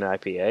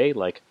IPA.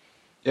 Like,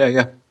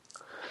 yeah.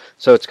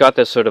 So it's got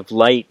this sort of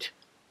light,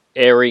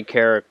 airy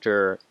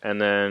character,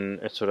 and then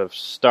it sort of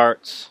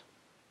starts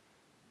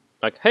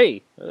like,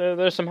 "Hey,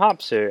 there's some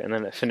hops here," and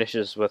then it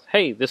finishes with,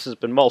 "Hey, this has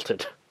been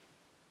malted."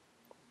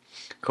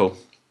 Cool.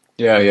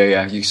 Yeah.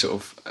 You sort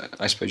of,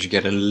 I suppose, you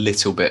get a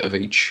little bit of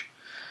each.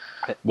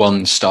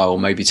 One style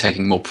maybe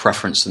taking more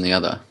preference than the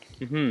other.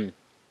 Mm-hmm.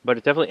 But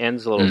it definitely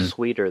ends a little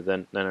sweeter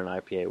than an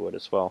IPA would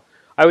as well.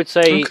 I would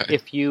say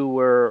if you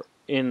were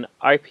in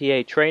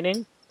IPA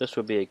training, this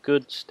would be a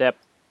good step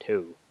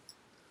 2.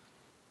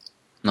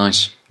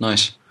 Nice.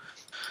 That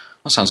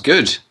sounds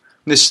good.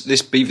 This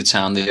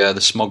Beavertown,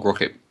 the Smog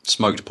Rocket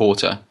smoked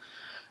porter,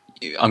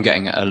 I'm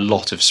getting a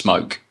lot of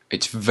smoke.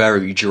 It's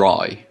very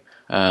dry,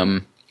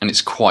 and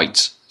it's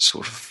quite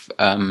sort of.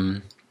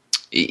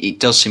 It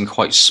does seem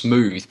quite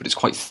smooth, but it's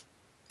quite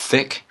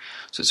thick.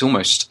 So it's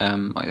almost,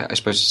 I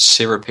suppose,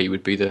 syrupy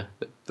would be the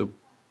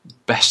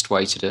best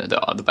way to do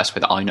the best way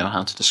that I know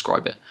how to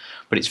describe it.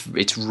 But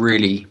it's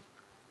really,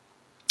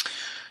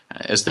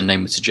 as the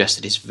name would suggest,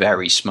 it is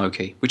very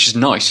smoky, which is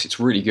nice. It's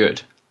really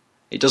good.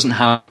 It doesn't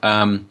have,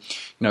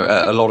 a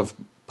lot of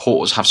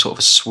porters have sort of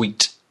a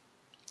sweet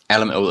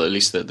element, or at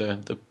least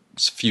the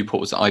few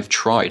porters that I've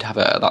tried have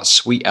that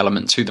sweet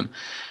element to them.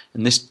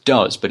 And this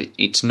does, but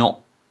it's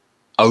not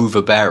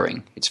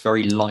overbearing. It's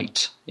very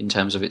light in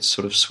terms of its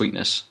sort of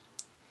sweetness.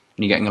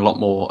 And you're getting a lot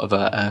more of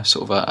a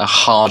sort of a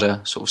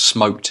harder, sort of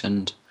smoked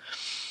and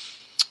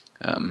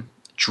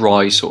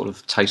dry sort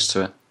of taste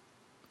to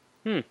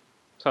it.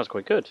 Sounds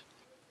quite good.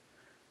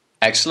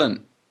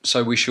 Excellent.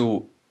 So we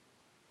shall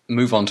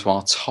move on to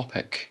our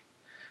topic.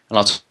 And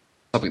our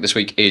topic this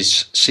week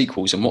is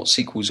sequels, and what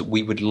sequels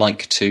we would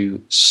like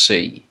to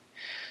see.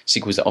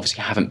 Sequels that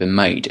obviously haven't been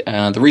made.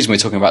 The reason we're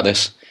talking about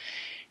this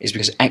is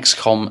because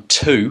XCOM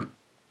 2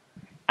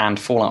 and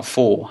Fallout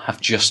 4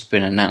 have just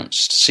been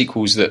announced.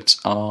 Sequels that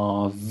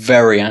are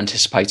very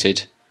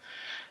anticipated,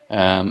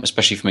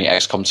 especially for me,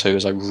 XCOM 2,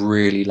 as I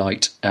really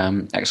liked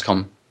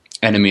XCOM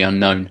Enemy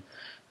Unknown.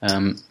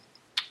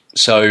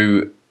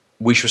 So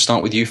we shall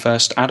start with you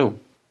first, Adil.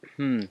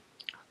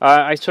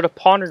 I sort of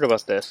pondered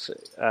about this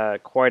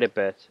quite a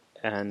bit,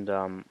 and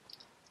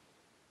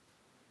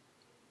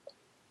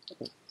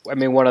I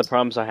mean, one of the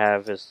problems I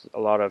have is a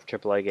lot of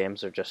AAA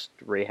games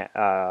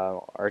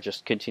are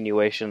just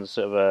continuations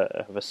of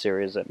a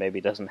series that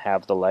maybe doesn't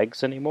have the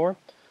legs anymore.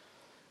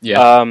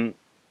 Yeah.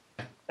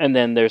 And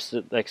then there's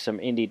like some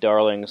indie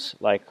darlings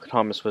like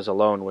Thomas Was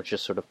Alone, which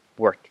just sort of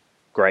worked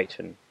great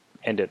and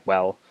ended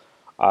well,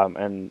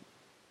 and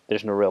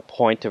there's no real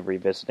point of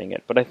revisiting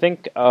it. But I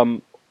think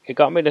it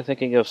got me to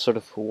thinking of sort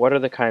of what are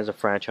the kinds of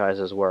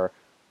franchises where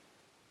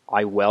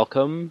I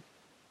welcome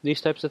these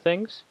types of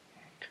things.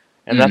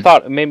 And that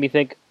thought made me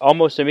think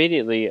almost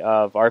immediately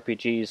of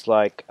RPGs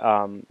like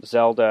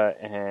Zelda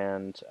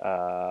and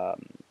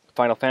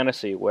Final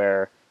Fantasy,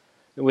 where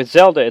with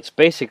Zelda it's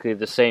basically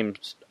the same,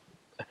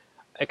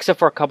 except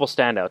for a couple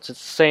standouts. It's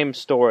the same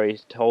story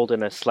told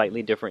in a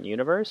slightly different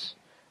universe.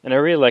 And I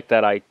really like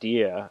that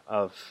idea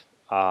of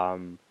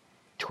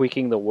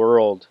tweaking the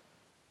world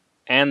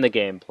and the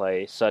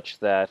gameplay such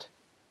that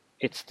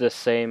it's the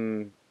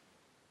same,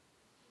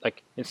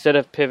 like instead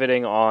of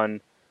pivoting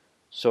on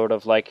sort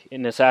of like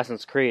in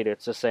Assassin's Creed,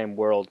 it's the same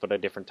world but a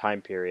different time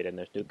period, and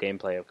there's new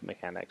gameplay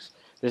mechanics.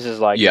 This is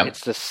like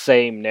it's the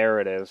same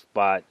narrative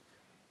but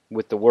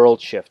with the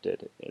world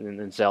shifted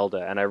in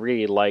Zelda, and I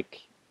really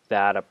like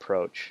that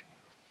approach.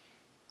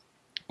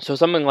 So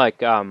something like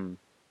the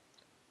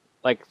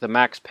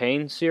Max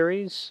Payne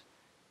series,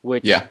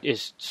 which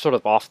is sort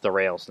of off the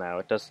rails now.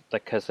 It does,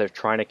 because they're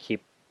trying to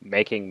keep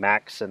making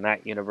Max and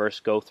that universe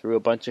go through a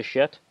bunch of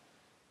shit.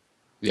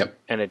 Yep.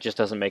 And it just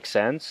doesn't make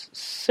sense.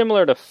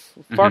 Similar to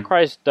Far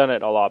Cry's done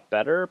it a lot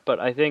better, but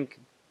I think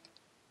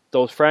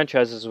those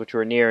franchises which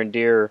were near and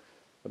dear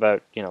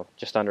about,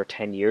 just under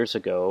 10 years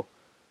ago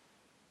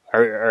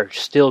are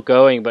still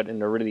going, but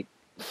in a really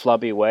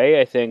flubby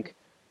way. I think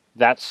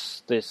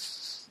that's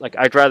this, like,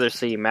 I'd rather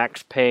see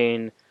Max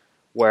Payne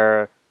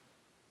where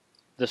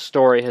the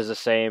story has the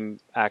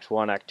same Act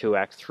 1, Act 2,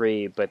 Act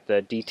 3, but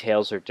the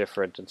details are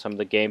different, and some of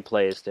the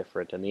gameplay is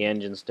different, and the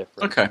engine's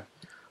different. Okay.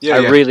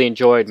 I really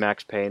enjoyed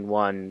Max Payne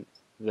 1,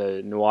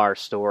 the noir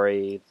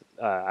story.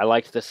 I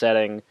liked the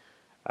setting.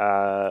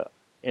 It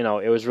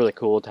was really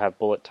cool to have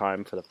bullet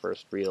time for the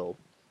first real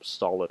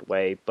solid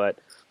way, but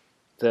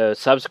the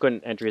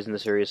subsequent entries in the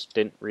series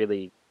didn't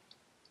really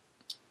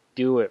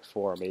do it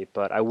for me,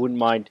 but I wouldn't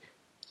mind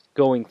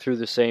going through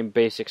the same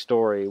basic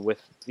story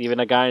with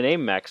even a guy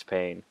named Max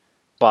Payne,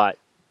 but,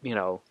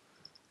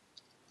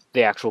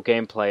 the actual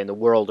gameplay and the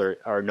world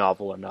are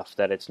novel enough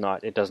that it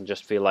doesn't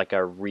just feel like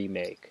a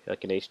remake,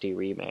 like an HD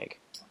remake.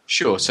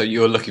 Sure, so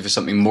you're looking for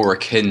something more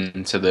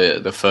akin to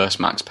the first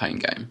Max Payne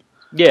game.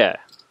 Yeah.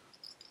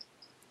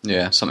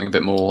 Yeah, something a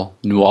bit more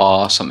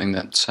noir, something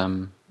that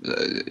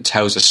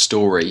tells a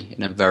story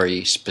in a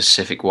very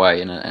specific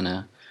way,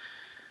 Max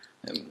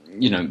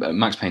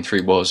Payne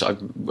 3 was, I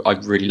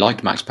really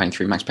liked Max Payne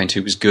 3, Max Payne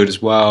 2 was good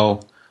as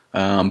well,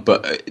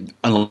 but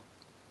unlike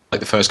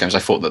the first games, I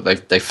thought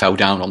that they fell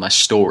down on their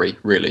story,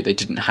 really. They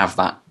didn't have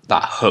that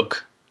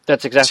hook.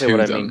 That's exactly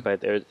what I mean by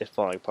it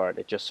falling apart.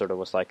 It just sort of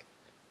was like,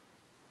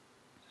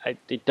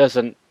 it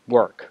doesn't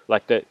work.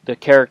 Like, the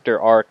character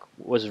arc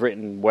was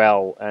written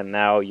well, and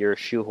now you're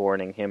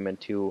shoehorning him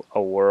into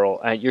a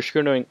world, and you're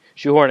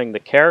shoehorning the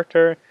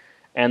character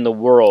and the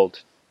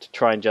world to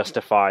try and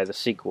justify the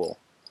sequel.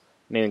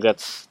 I mean,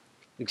 that's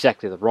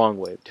exactly the wrong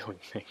way of doing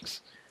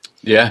things.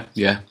 Yeah,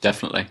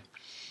 definitely.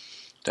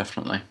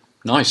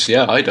 Nice,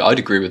 yeah, I'd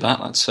agree with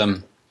that. That's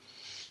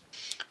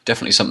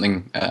definitely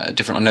something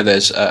different. I know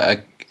there's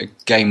a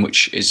game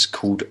which is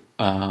called,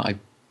 I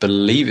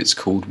believe it's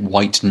called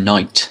White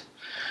Knight,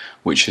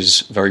 which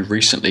has very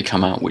recently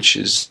come out, which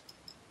is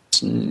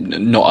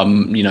not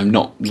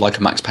not like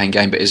a Max Payne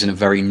game, but is in a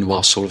very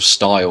noir sort of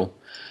style.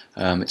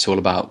 It's all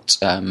about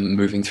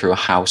moving through a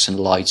house and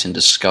light and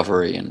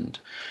discovery and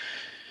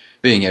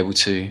being able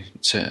to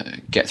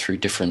get through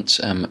different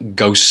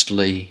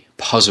ghostly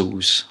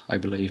puzzles, I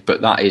believe.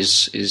 But that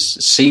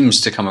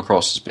seems to come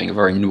across as being a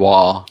very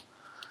noir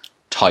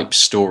type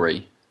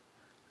story.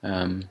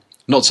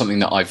 Not something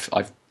that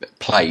I've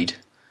played,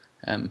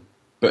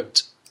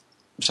 but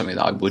something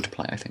that I would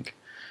play, I think.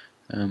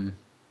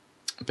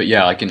 But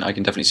yeah, I can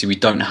definitely see we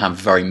don't have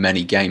very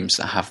many games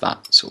that have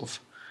that sort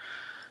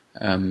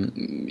of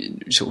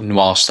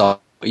noir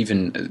style.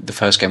 Even the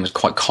first game was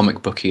quite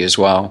comic booky as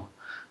well.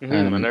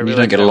 And I really you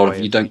don't get a lot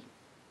of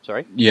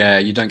Sorry? Yeah,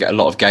 you don't get a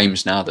lot of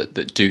games now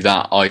that do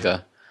that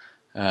either.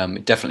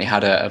 It definitely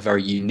had a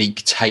very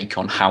unique take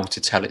on how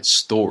to tell its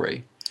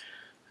story.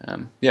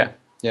 Yeah,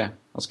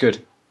 that's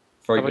good.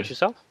 Very How about good.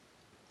 yourself?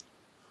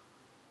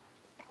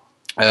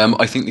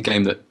 I think the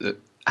game that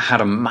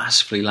had a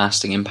massively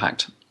lasting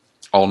impact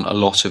on a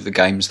lot of the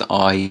games that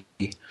I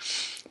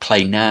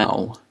play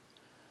now,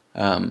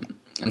 and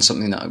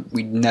something that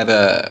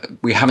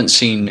we haven't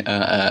seen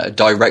a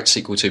direct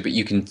sequel to, but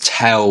you can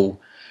tell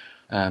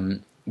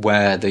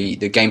where the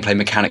gameplay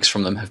mechanics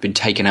from them have been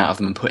taken out of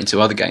them and put into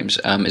other games,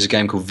 is a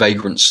game called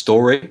Vagrant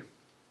Story,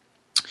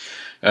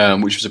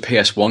 which was a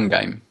PS1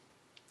 game,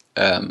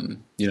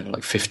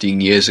 like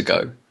 15 years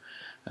ago,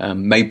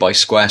 made by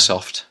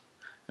Squaresoft,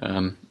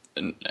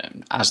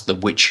 as The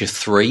Witcher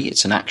 3.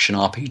 It's an action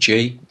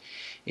RPG.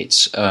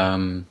 It's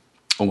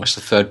almost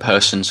a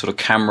third-person sort of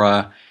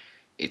camera.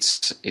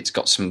 It's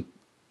got some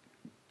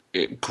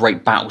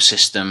great battle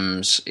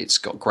systems. It's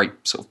got great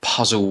sort of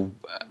puzzle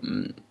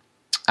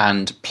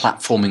and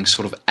platforming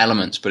sort of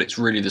elements, but it's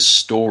really the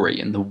story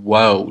and the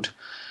world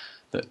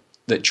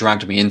that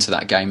dragged me into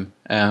that game.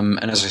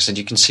 And as I said,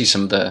 you can see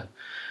some of the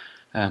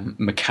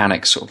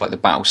mechanics, sort of like the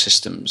battle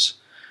systems,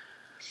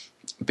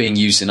 being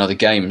used in other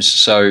games.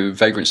 So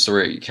Vagrant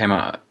Story came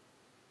out,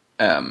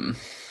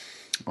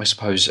 I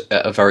suppose,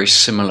 at a very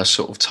similar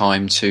sort of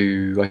time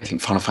to, I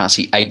think, Final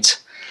Fantasy VIII.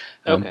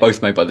 Okay.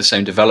 Both made by the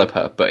same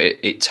developer, but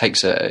it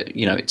takes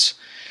it's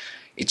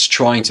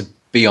trying to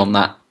be on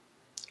that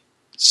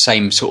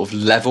same sort of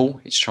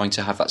level. It's trying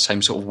to have that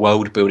same sort of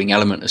world building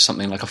element as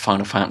something like a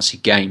Final Fantasy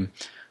game.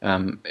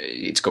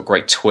 It's got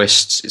great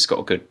twists. It's got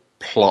a good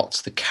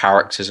plot. The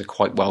characters are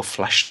quite well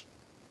fleshed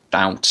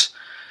out.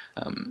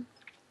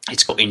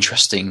 It's got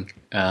interesting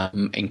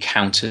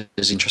encounters,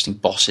 interesting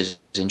bosses,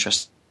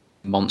 interesting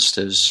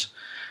monsters.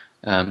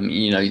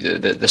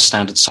 The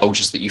standard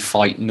soldiers that you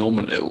fight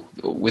normally,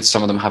 with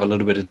some of them have a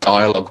little bit of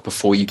dialogue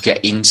before you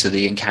get into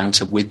the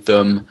encounter with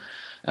them.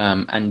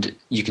 And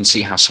you can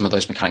see how some of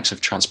those mechanics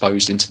have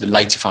transposed into the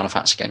later Final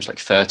Fantasy games, like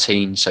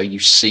 13. So you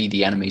see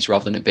the enemies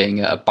rather than it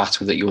being a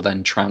battle that you're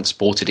then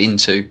transported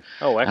into,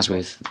 as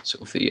with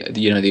sort of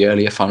the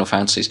earlier Final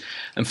Fantasies.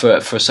 And for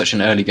such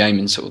an early game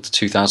in sort of the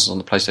 2000s on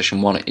the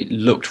PlayStation 1, it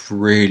looked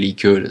really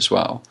good as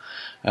well.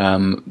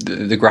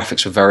 The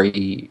graphics were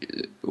very,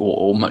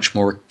 or much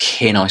more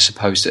akin, I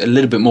suppose, to a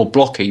little bit more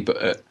blocky, but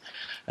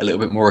a little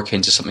bit more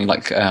akin to something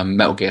like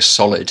Metal Gear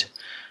Solid.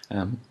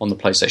 On the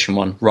PlayStation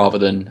 1, rather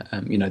than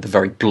the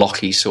very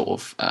blocky sort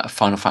of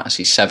Final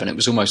Fantasy 7. It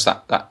was almost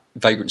that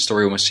Vagrant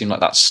Story almost seemed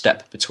like that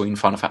step between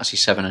Final Fantasy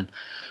 7 and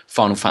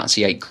Final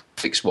Fantasy 8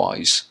 graphics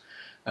wise.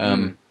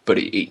 But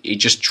it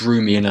just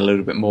drew me in a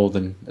little bit more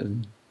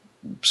than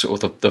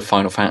sort of the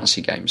Final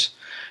Fantasy games.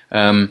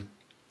 And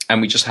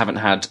we just haven't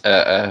had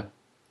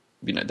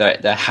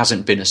there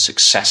hasn't been a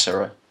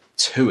successor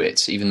to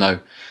it, even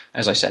though,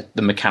 as I said,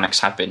 the mechanics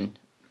have been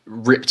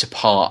ripped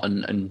apart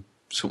and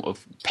sort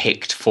of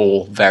picked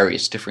for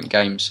various different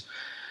games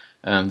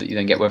that you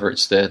then get, whether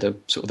it's the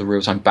sort of the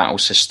real-time battle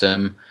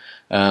system.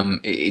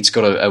 It's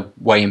got a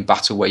way in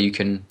battle where you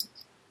can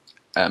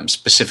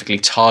specifically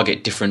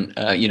target different,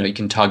 you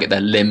can target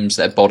their limbs,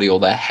 their body, or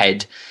their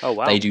head. Oh,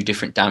 wow. They do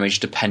different damage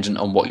dependent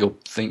on what you're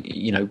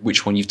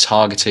which one you've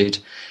targeted.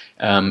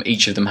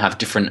 Each of them have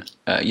different,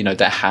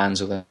 their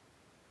hands or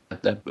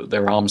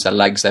their arms, their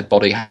legs, their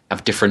body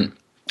have different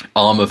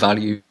armor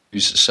values.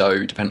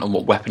 So depending on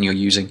what weapon you're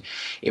using,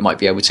 it might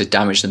be able to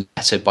damage them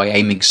better by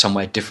aiming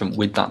somewhere different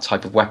with that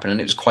type of weapon. And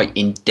it was quite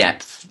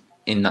in-depth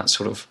in that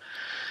sort of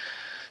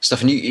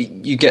stuff. And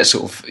you get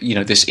sort of,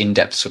 this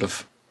in-depth sort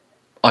of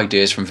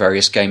ideas from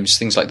various games.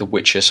 Things like The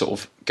Witcher sort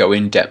of go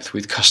in-depth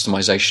with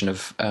customization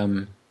of,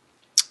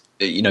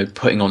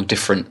 putting on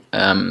different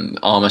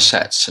armor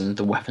sets and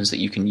the weapons that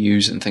you can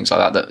use and things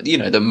like that,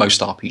 that most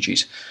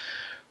RPGs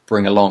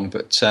bring along.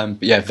 But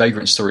yeah,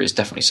 Vagrant Story is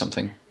definitely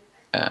something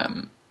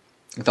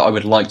that I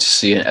would like to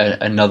see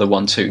another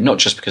one too, not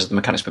just because of the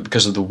mechanics, but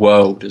because of the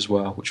world as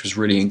well, which was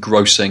really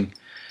engrossing.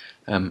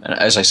 And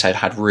as I said,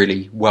 had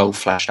really well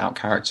fleshed out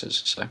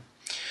characters. So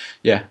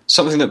yeah,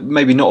 something that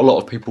maybe not a lot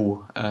of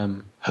people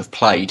have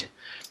played,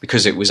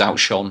 because it was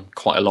outshone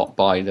quite a lot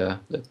by the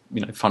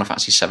Final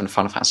Fantasy 7,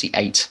 Final Fantasy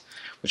 8,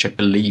 which I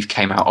believe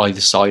came out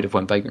either side of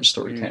when Vagrant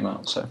Story came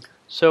out.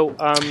 So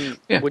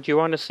would you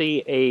want to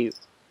see a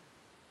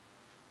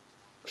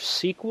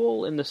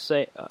sequel in the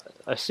same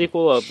a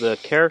sequel of the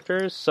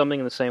characters, something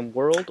in the same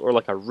world, or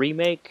like a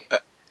remake?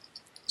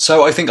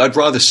 So I think I'd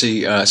rather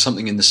see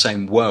something in the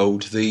same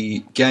world.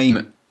 The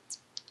game,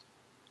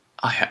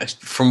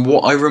 from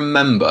what I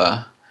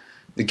remember,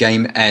 the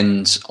game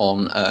ends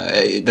on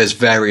there's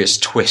various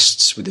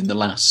twists within the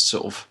last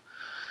sort of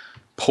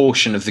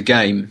portion of the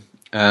game,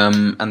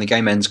 and the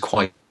game ends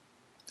quite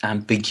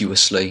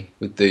ambiguously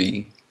with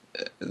the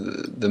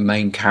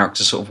main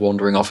character sort of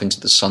wandering off into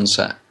the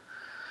sunset,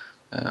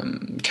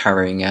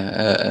 carrying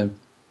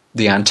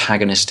the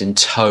antagonist in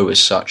tow as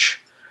such.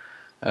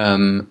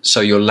 So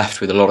you're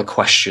left with a lot of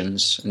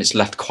questions, and it's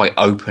left quite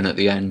open at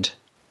the end.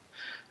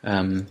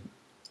 And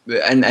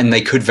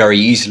they could very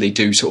easily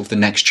do sort of the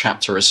next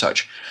chapter as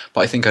such,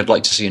 but I think I'd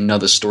like to see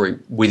another story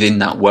within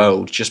that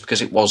world, just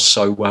because it was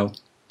so well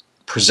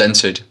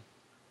presented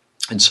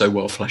and so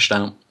well fleshed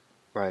out.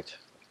 Right.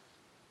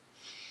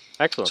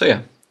 Excellent. So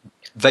yeah,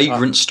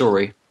 Vagrant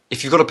Story.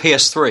 If you've got a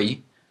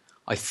PS3,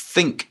 I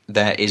think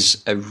there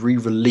is a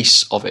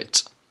re-release of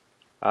it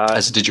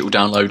as a digital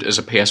download as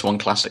a PS1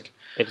 classic.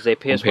 It is a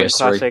PS1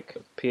 classic,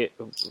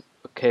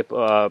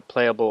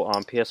 playable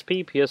on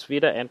PSP, PS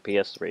Vita, and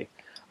PS3.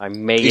 I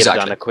may have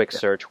done a quick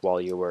search while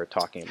you were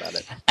talking about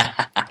it.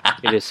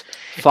 It is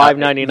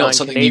 $5.99 Not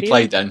something Canadian. you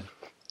played then?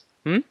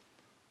 Hmm?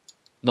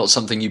 Not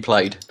something you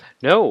played?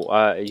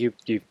 No,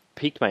 you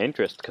piqued my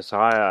interest, because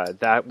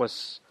that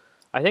was,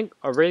 I think,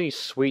 a really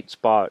sweet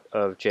spot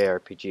of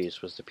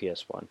JRPGs was the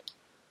PS1.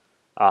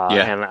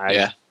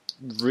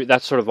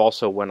 That's sort of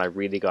also when I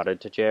really got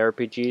into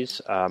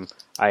JRPGs.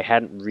 I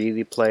hadn't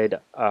really played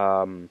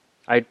the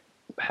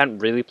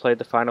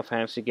Final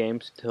Fantasy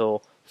games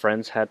until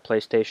friends had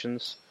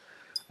PlayStations.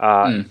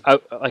 When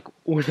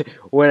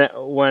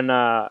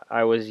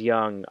I was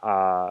young,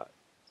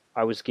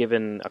 I was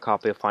given a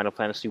copy of Final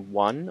Fantasy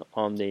 1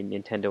 on the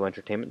Nintendo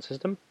Entertainment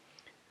System.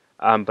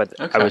 But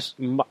okay. I was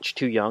much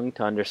too young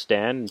to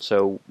understand,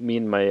 so me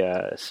and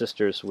my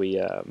sisters,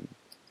 we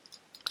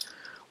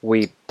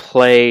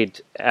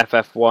played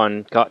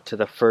FF1, got to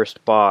the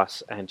first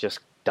boss, and just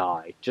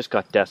died, just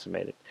got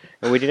decimated.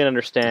 And we didn't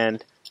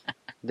understand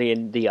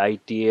the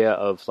idea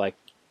of, like,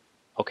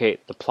 okay,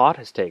 the plot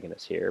has taken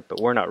us here, but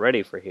we're not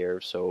ready for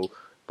here, so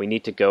we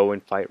need to go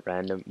and fight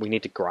we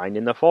need to grind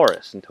in the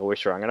forest until we're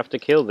strong enough to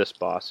kill this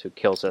boss who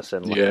kills us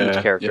in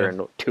each character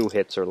in 2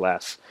 hits or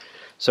less.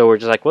 So we're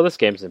just like, well, this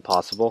game's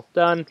impossible.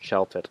 Done.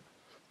 Shelf it.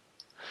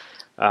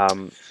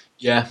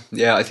 Yeah,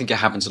 I think it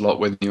happens a lot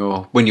when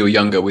you're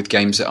younger with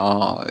games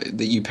that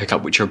you pick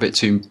up, which are a bit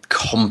too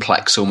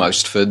complex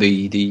almost for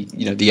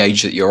the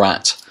age that you're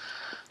at.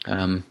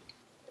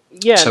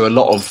 So a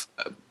lot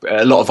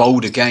of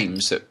older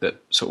games that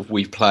sort of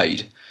we've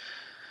played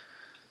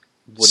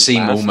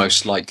seem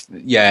almost like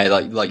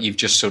you've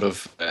just sort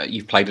of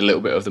you've played a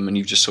little bit of them, and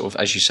you've just sort of,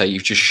 as you say,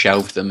 you've just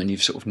shelved them, and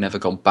you've sort of never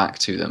gone back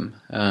to them.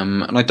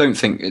 And I don't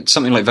think it's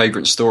something like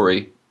Vagrant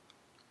Story.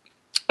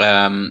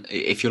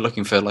 If you're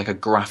looking for like a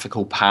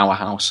graphical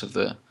powerhouse of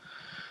the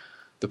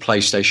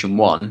PlayStation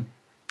 1,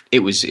 it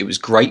was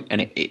great,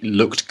 and it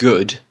looked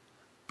good,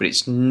 but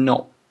it's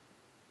not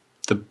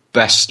the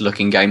best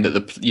looking game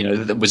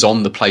that was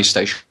on the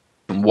PlayStation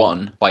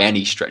 1 by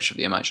any stretch of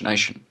the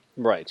imagination.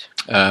 Right.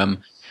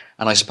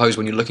 And I suppose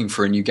when you're looking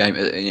for a new game,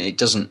 it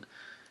doesn't,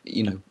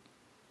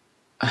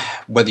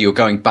 whether you're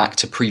going back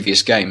to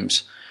previous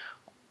games,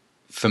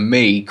 for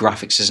me,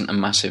 graphics isn't a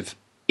massive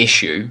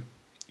issue,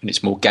 and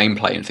it's more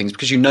gameplay and things,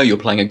 because you're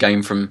playing a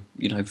game from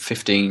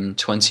 15,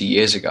 20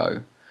 years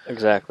ago.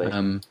 Exactly.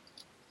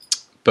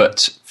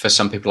 But for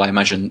some people, I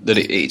imagine that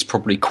it's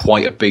probably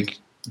quite a big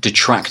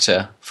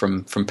detractor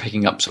from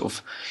picking up sort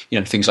of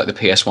things like the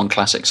PS1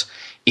 classics.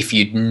 If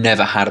you'd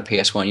never had a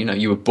PS1,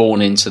 you were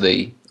born into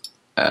the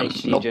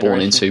not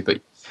born into, but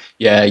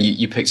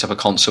you picked up a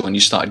console and you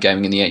started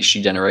gaming in the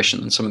HD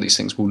generation, and some of these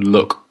things will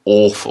look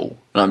awful.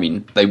 I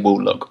mean, they will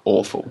look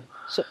awful.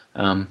 So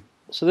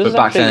but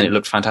back then it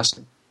looked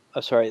fantastic.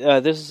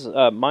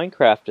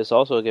 Minecraft has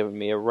also given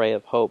me a ray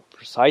of hope,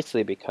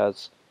 precisely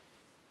because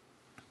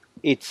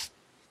it's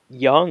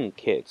young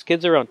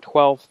kids around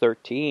 12,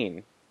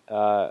 13,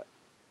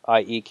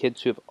 i.e.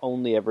 kids who have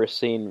only ever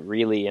seen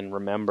really and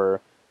remember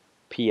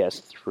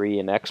PS3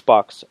 and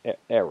Xbox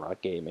era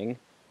gaming,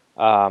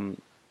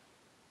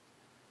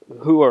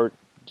 who are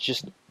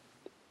just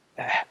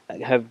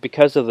have,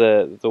 because of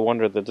the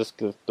wonder,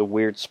 the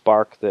weird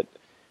spark that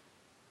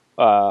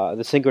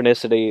the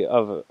synchronicity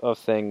of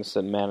things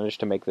that managed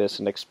to make this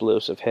an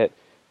explosive hit,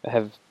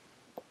 have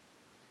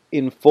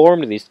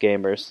informed these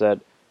gamers that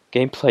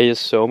gameplay is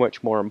so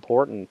much more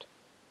important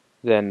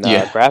than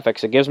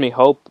graphics. It gives me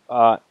hope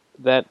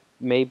that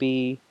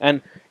maybe,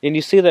 and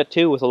you see that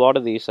too with a lot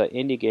of these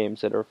indie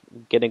games that are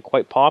getting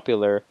quite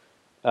popular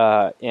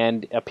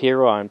and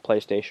appear on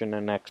PlayStation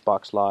and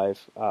Xbox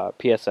Live,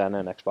 PSN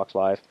and Xbox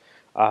Live,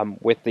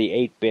 with the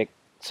 8-bit,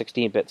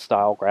 16-bit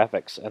style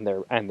graphics,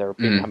 and they're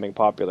becoming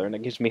popular. And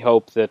it gives me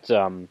hope that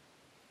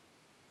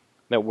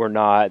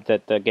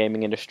that the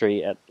gaming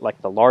industry,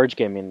 like the large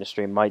gaming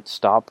industry, might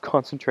stop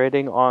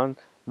concentrating on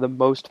the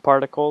most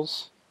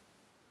particles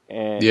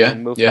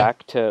and move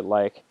back to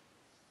like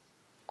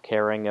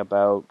caring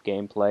about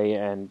gameplay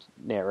and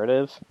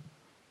narrative.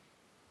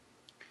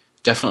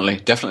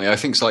 Definitely. I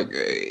think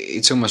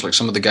it's almost like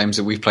some of the games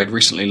that we've played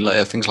recently,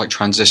 things like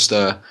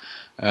Transistor,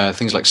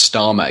 things like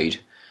StarMade,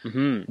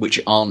 which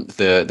aren't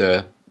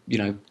the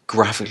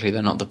graphically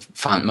they're not the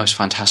most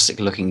fantastic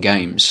looking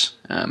games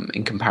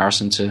in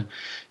comparison to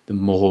the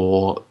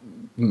more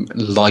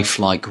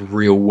lifelike,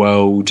 real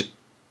world,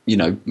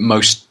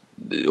 most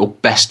or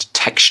best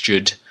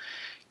textured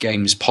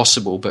games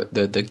possible. But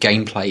the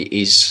gameplay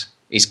is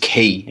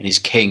key and is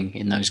king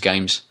in those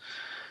games.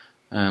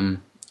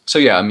 So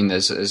yeah, I mean,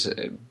 there's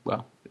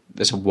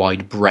a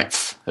wide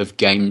breadth of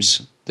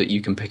games that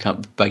you can pick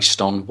up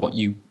based on what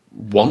you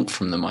want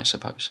from them, I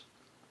suppose.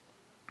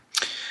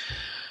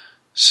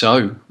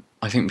 So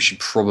I think we should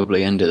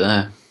probably end it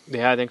there.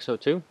 Yeah, I think so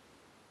too.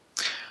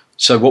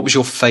 So what was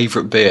your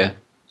favourite beer?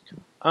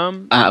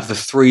 Out of the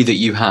three that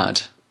you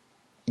had,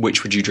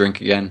 which would you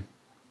drink again?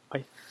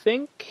 I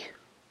think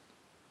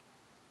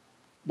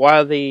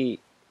while the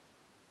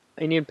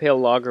Indian Pale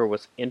Lager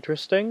was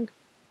interesting,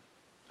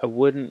 I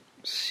wouldn't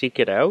seek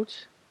it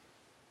out.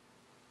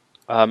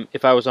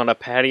 If I was on a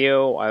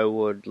patio, I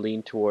would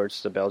lean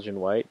towards the Belgian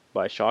White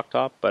by Shock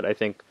Top, but I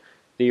think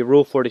the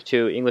Rule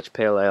 42 English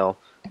Pale Ale,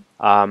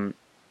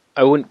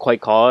 I wouldn't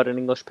quite call it an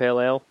English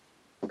Pale Ale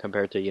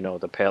compared to,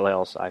 the pale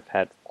ales I've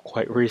had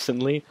quite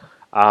recently.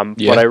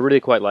 But I really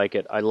quite like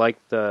it. I like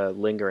the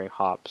lingering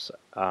hops.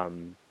 I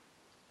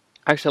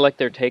actually like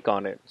their take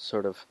on it.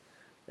 Sort of,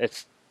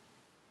 it's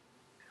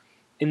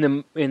in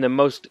the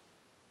most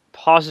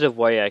positive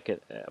way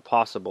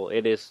possible.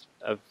 It is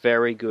a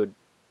very good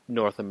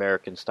North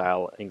American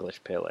style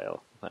English Pale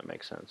Ale. If that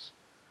makes sense.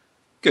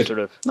 Good. Sort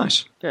of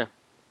nice. Yeah.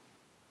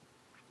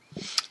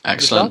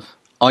 Excellent.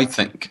 I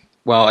think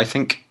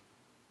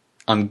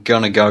I'm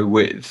gonna go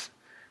with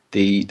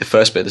the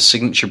first bit, the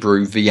Signature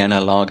Brew Vienna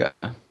Lager.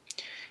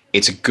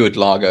 It's a good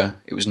lager.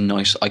 It was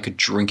nice. I could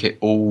drink it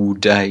all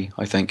day,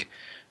 I think.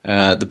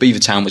 The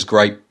Beavertown was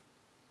great.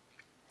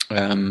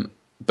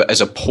 But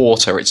as a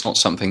porter, it's not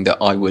something that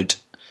I would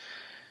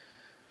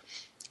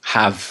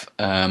have,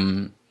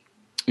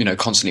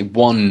 constantly.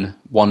 One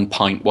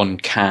pint, one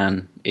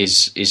can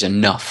is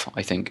enough,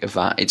 I think, of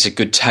that. It's a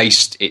good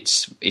taste.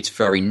 It's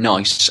very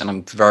nice, and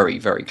I'm very,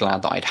 very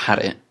glad that I'd had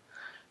it.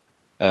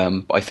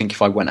 But I think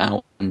if I went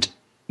out and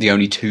the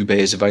only two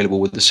beers available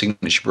with the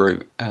Signature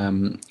Brew,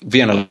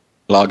 Vienna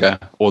Lager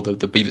or the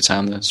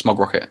Beavertown, the Smog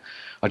Rocket,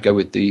 I'd go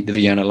with the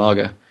Vienna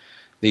Lager.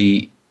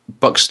 The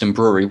Buxton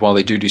Brewery, while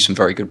they do some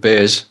very good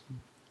beers,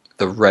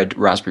 the Red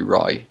Raspberry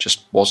Rye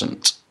just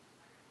wasn't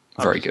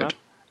very good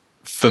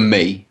for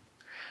me.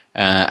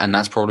 And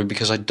that's probably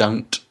because I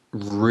don't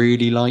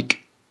really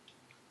like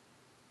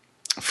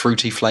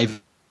fruity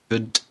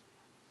flavoured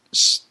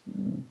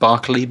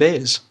sparkly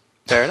beers.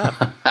 Fair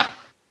enough.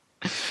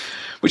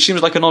 Which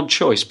seems like an odd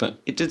choice, but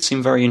it did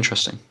seem very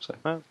interesting. So.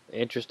 Well,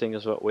 interesting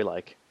is what we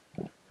like.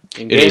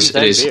 In games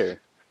and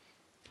beer.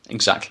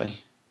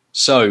 Exactly.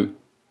 So,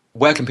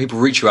 where can people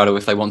reach you, Ado,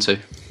 if they want to?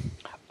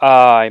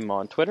 I'm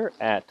on Twitter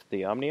at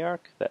the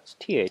Omniarch. That's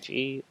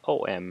TheOmniarch.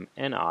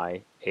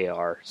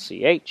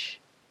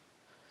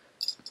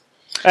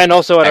 And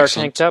also at our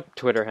Tanked Up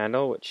Twitter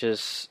handle, which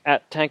is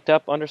at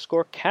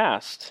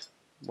tankedup_cast,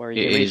 where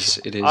you reach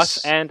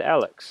us and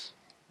Alex.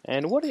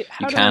 And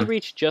how do we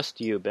reach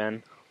just you,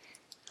 Ben?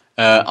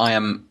 I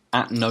am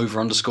at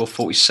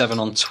Nova_47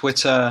 on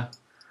Twitter.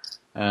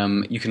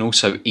 You can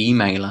also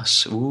email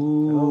us.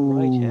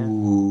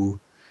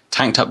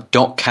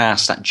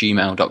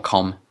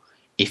 tankedup.cast@gmail.com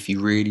if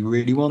you really,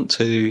 really want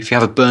to. If you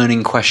have a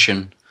burning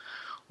question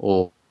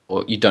or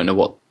you don't know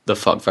what the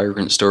fuck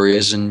Vagrant Story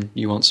is and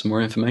you want some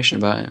more information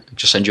about it,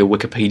 just send you a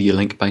Wikipedia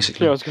link,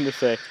 basically. Yeah, I was going to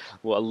say,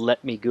 well,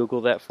 let me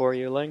Google that for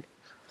you link.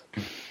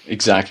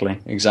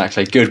 Exactly.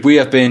 Good. We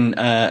have been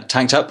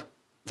Tanked Up.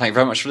 Thank you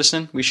very much for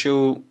listening. We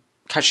shall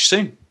catch you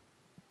soon.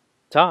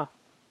 Ta.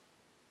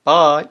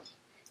 Bye.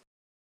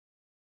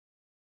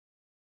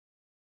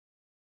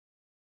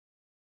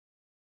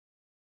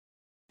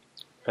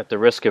 At the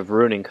risk of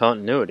ruining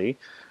continuity,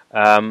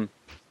 a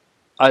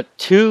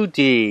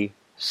 2D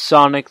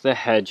Sonic the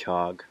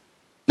Hedgehog.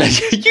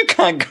 You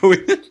can't go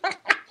with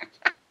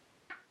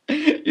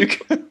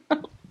it.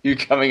 You're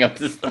coming up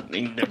to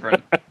something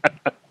different.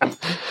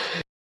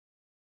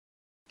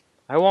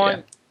 I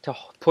want to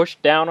push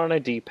down on a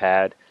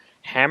D-pad,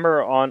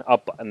 hammer on a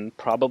button,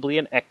 probably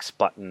an X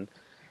button,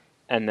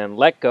 and then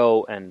let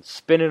go and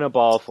spin in a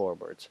ball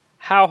forwards.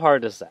 How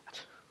hard is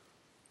that?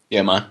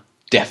 Yeah, man.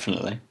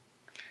 Definitely.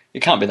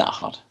 It can't be that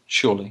hard,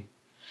 surely.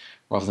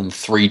 Rather than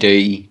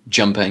 3D,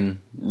 jumping,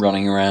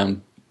 running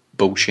around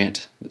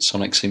bullshit that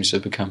Sonic seems to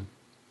have become.